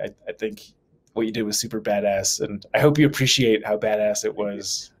hike. I think what you did was super badass, and I hope you appreciate how badass it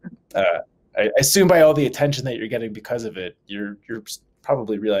was. I assume by all the attention that you're getting because of it, you're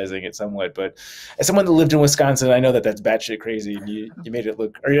probably realizing it somewhat. But as someone that lived in Wisconsin, I know that that's batshit crazy, and you made it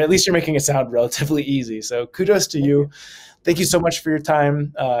look, or at least you're making it sound relatively easy. So kudos to you. Thank you so much for your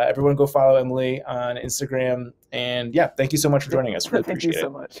time. Everyone go follow Emily on Instagram. And yeah, thank you so much for joining us. Really appreciate it. Thank you so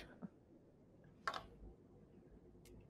much.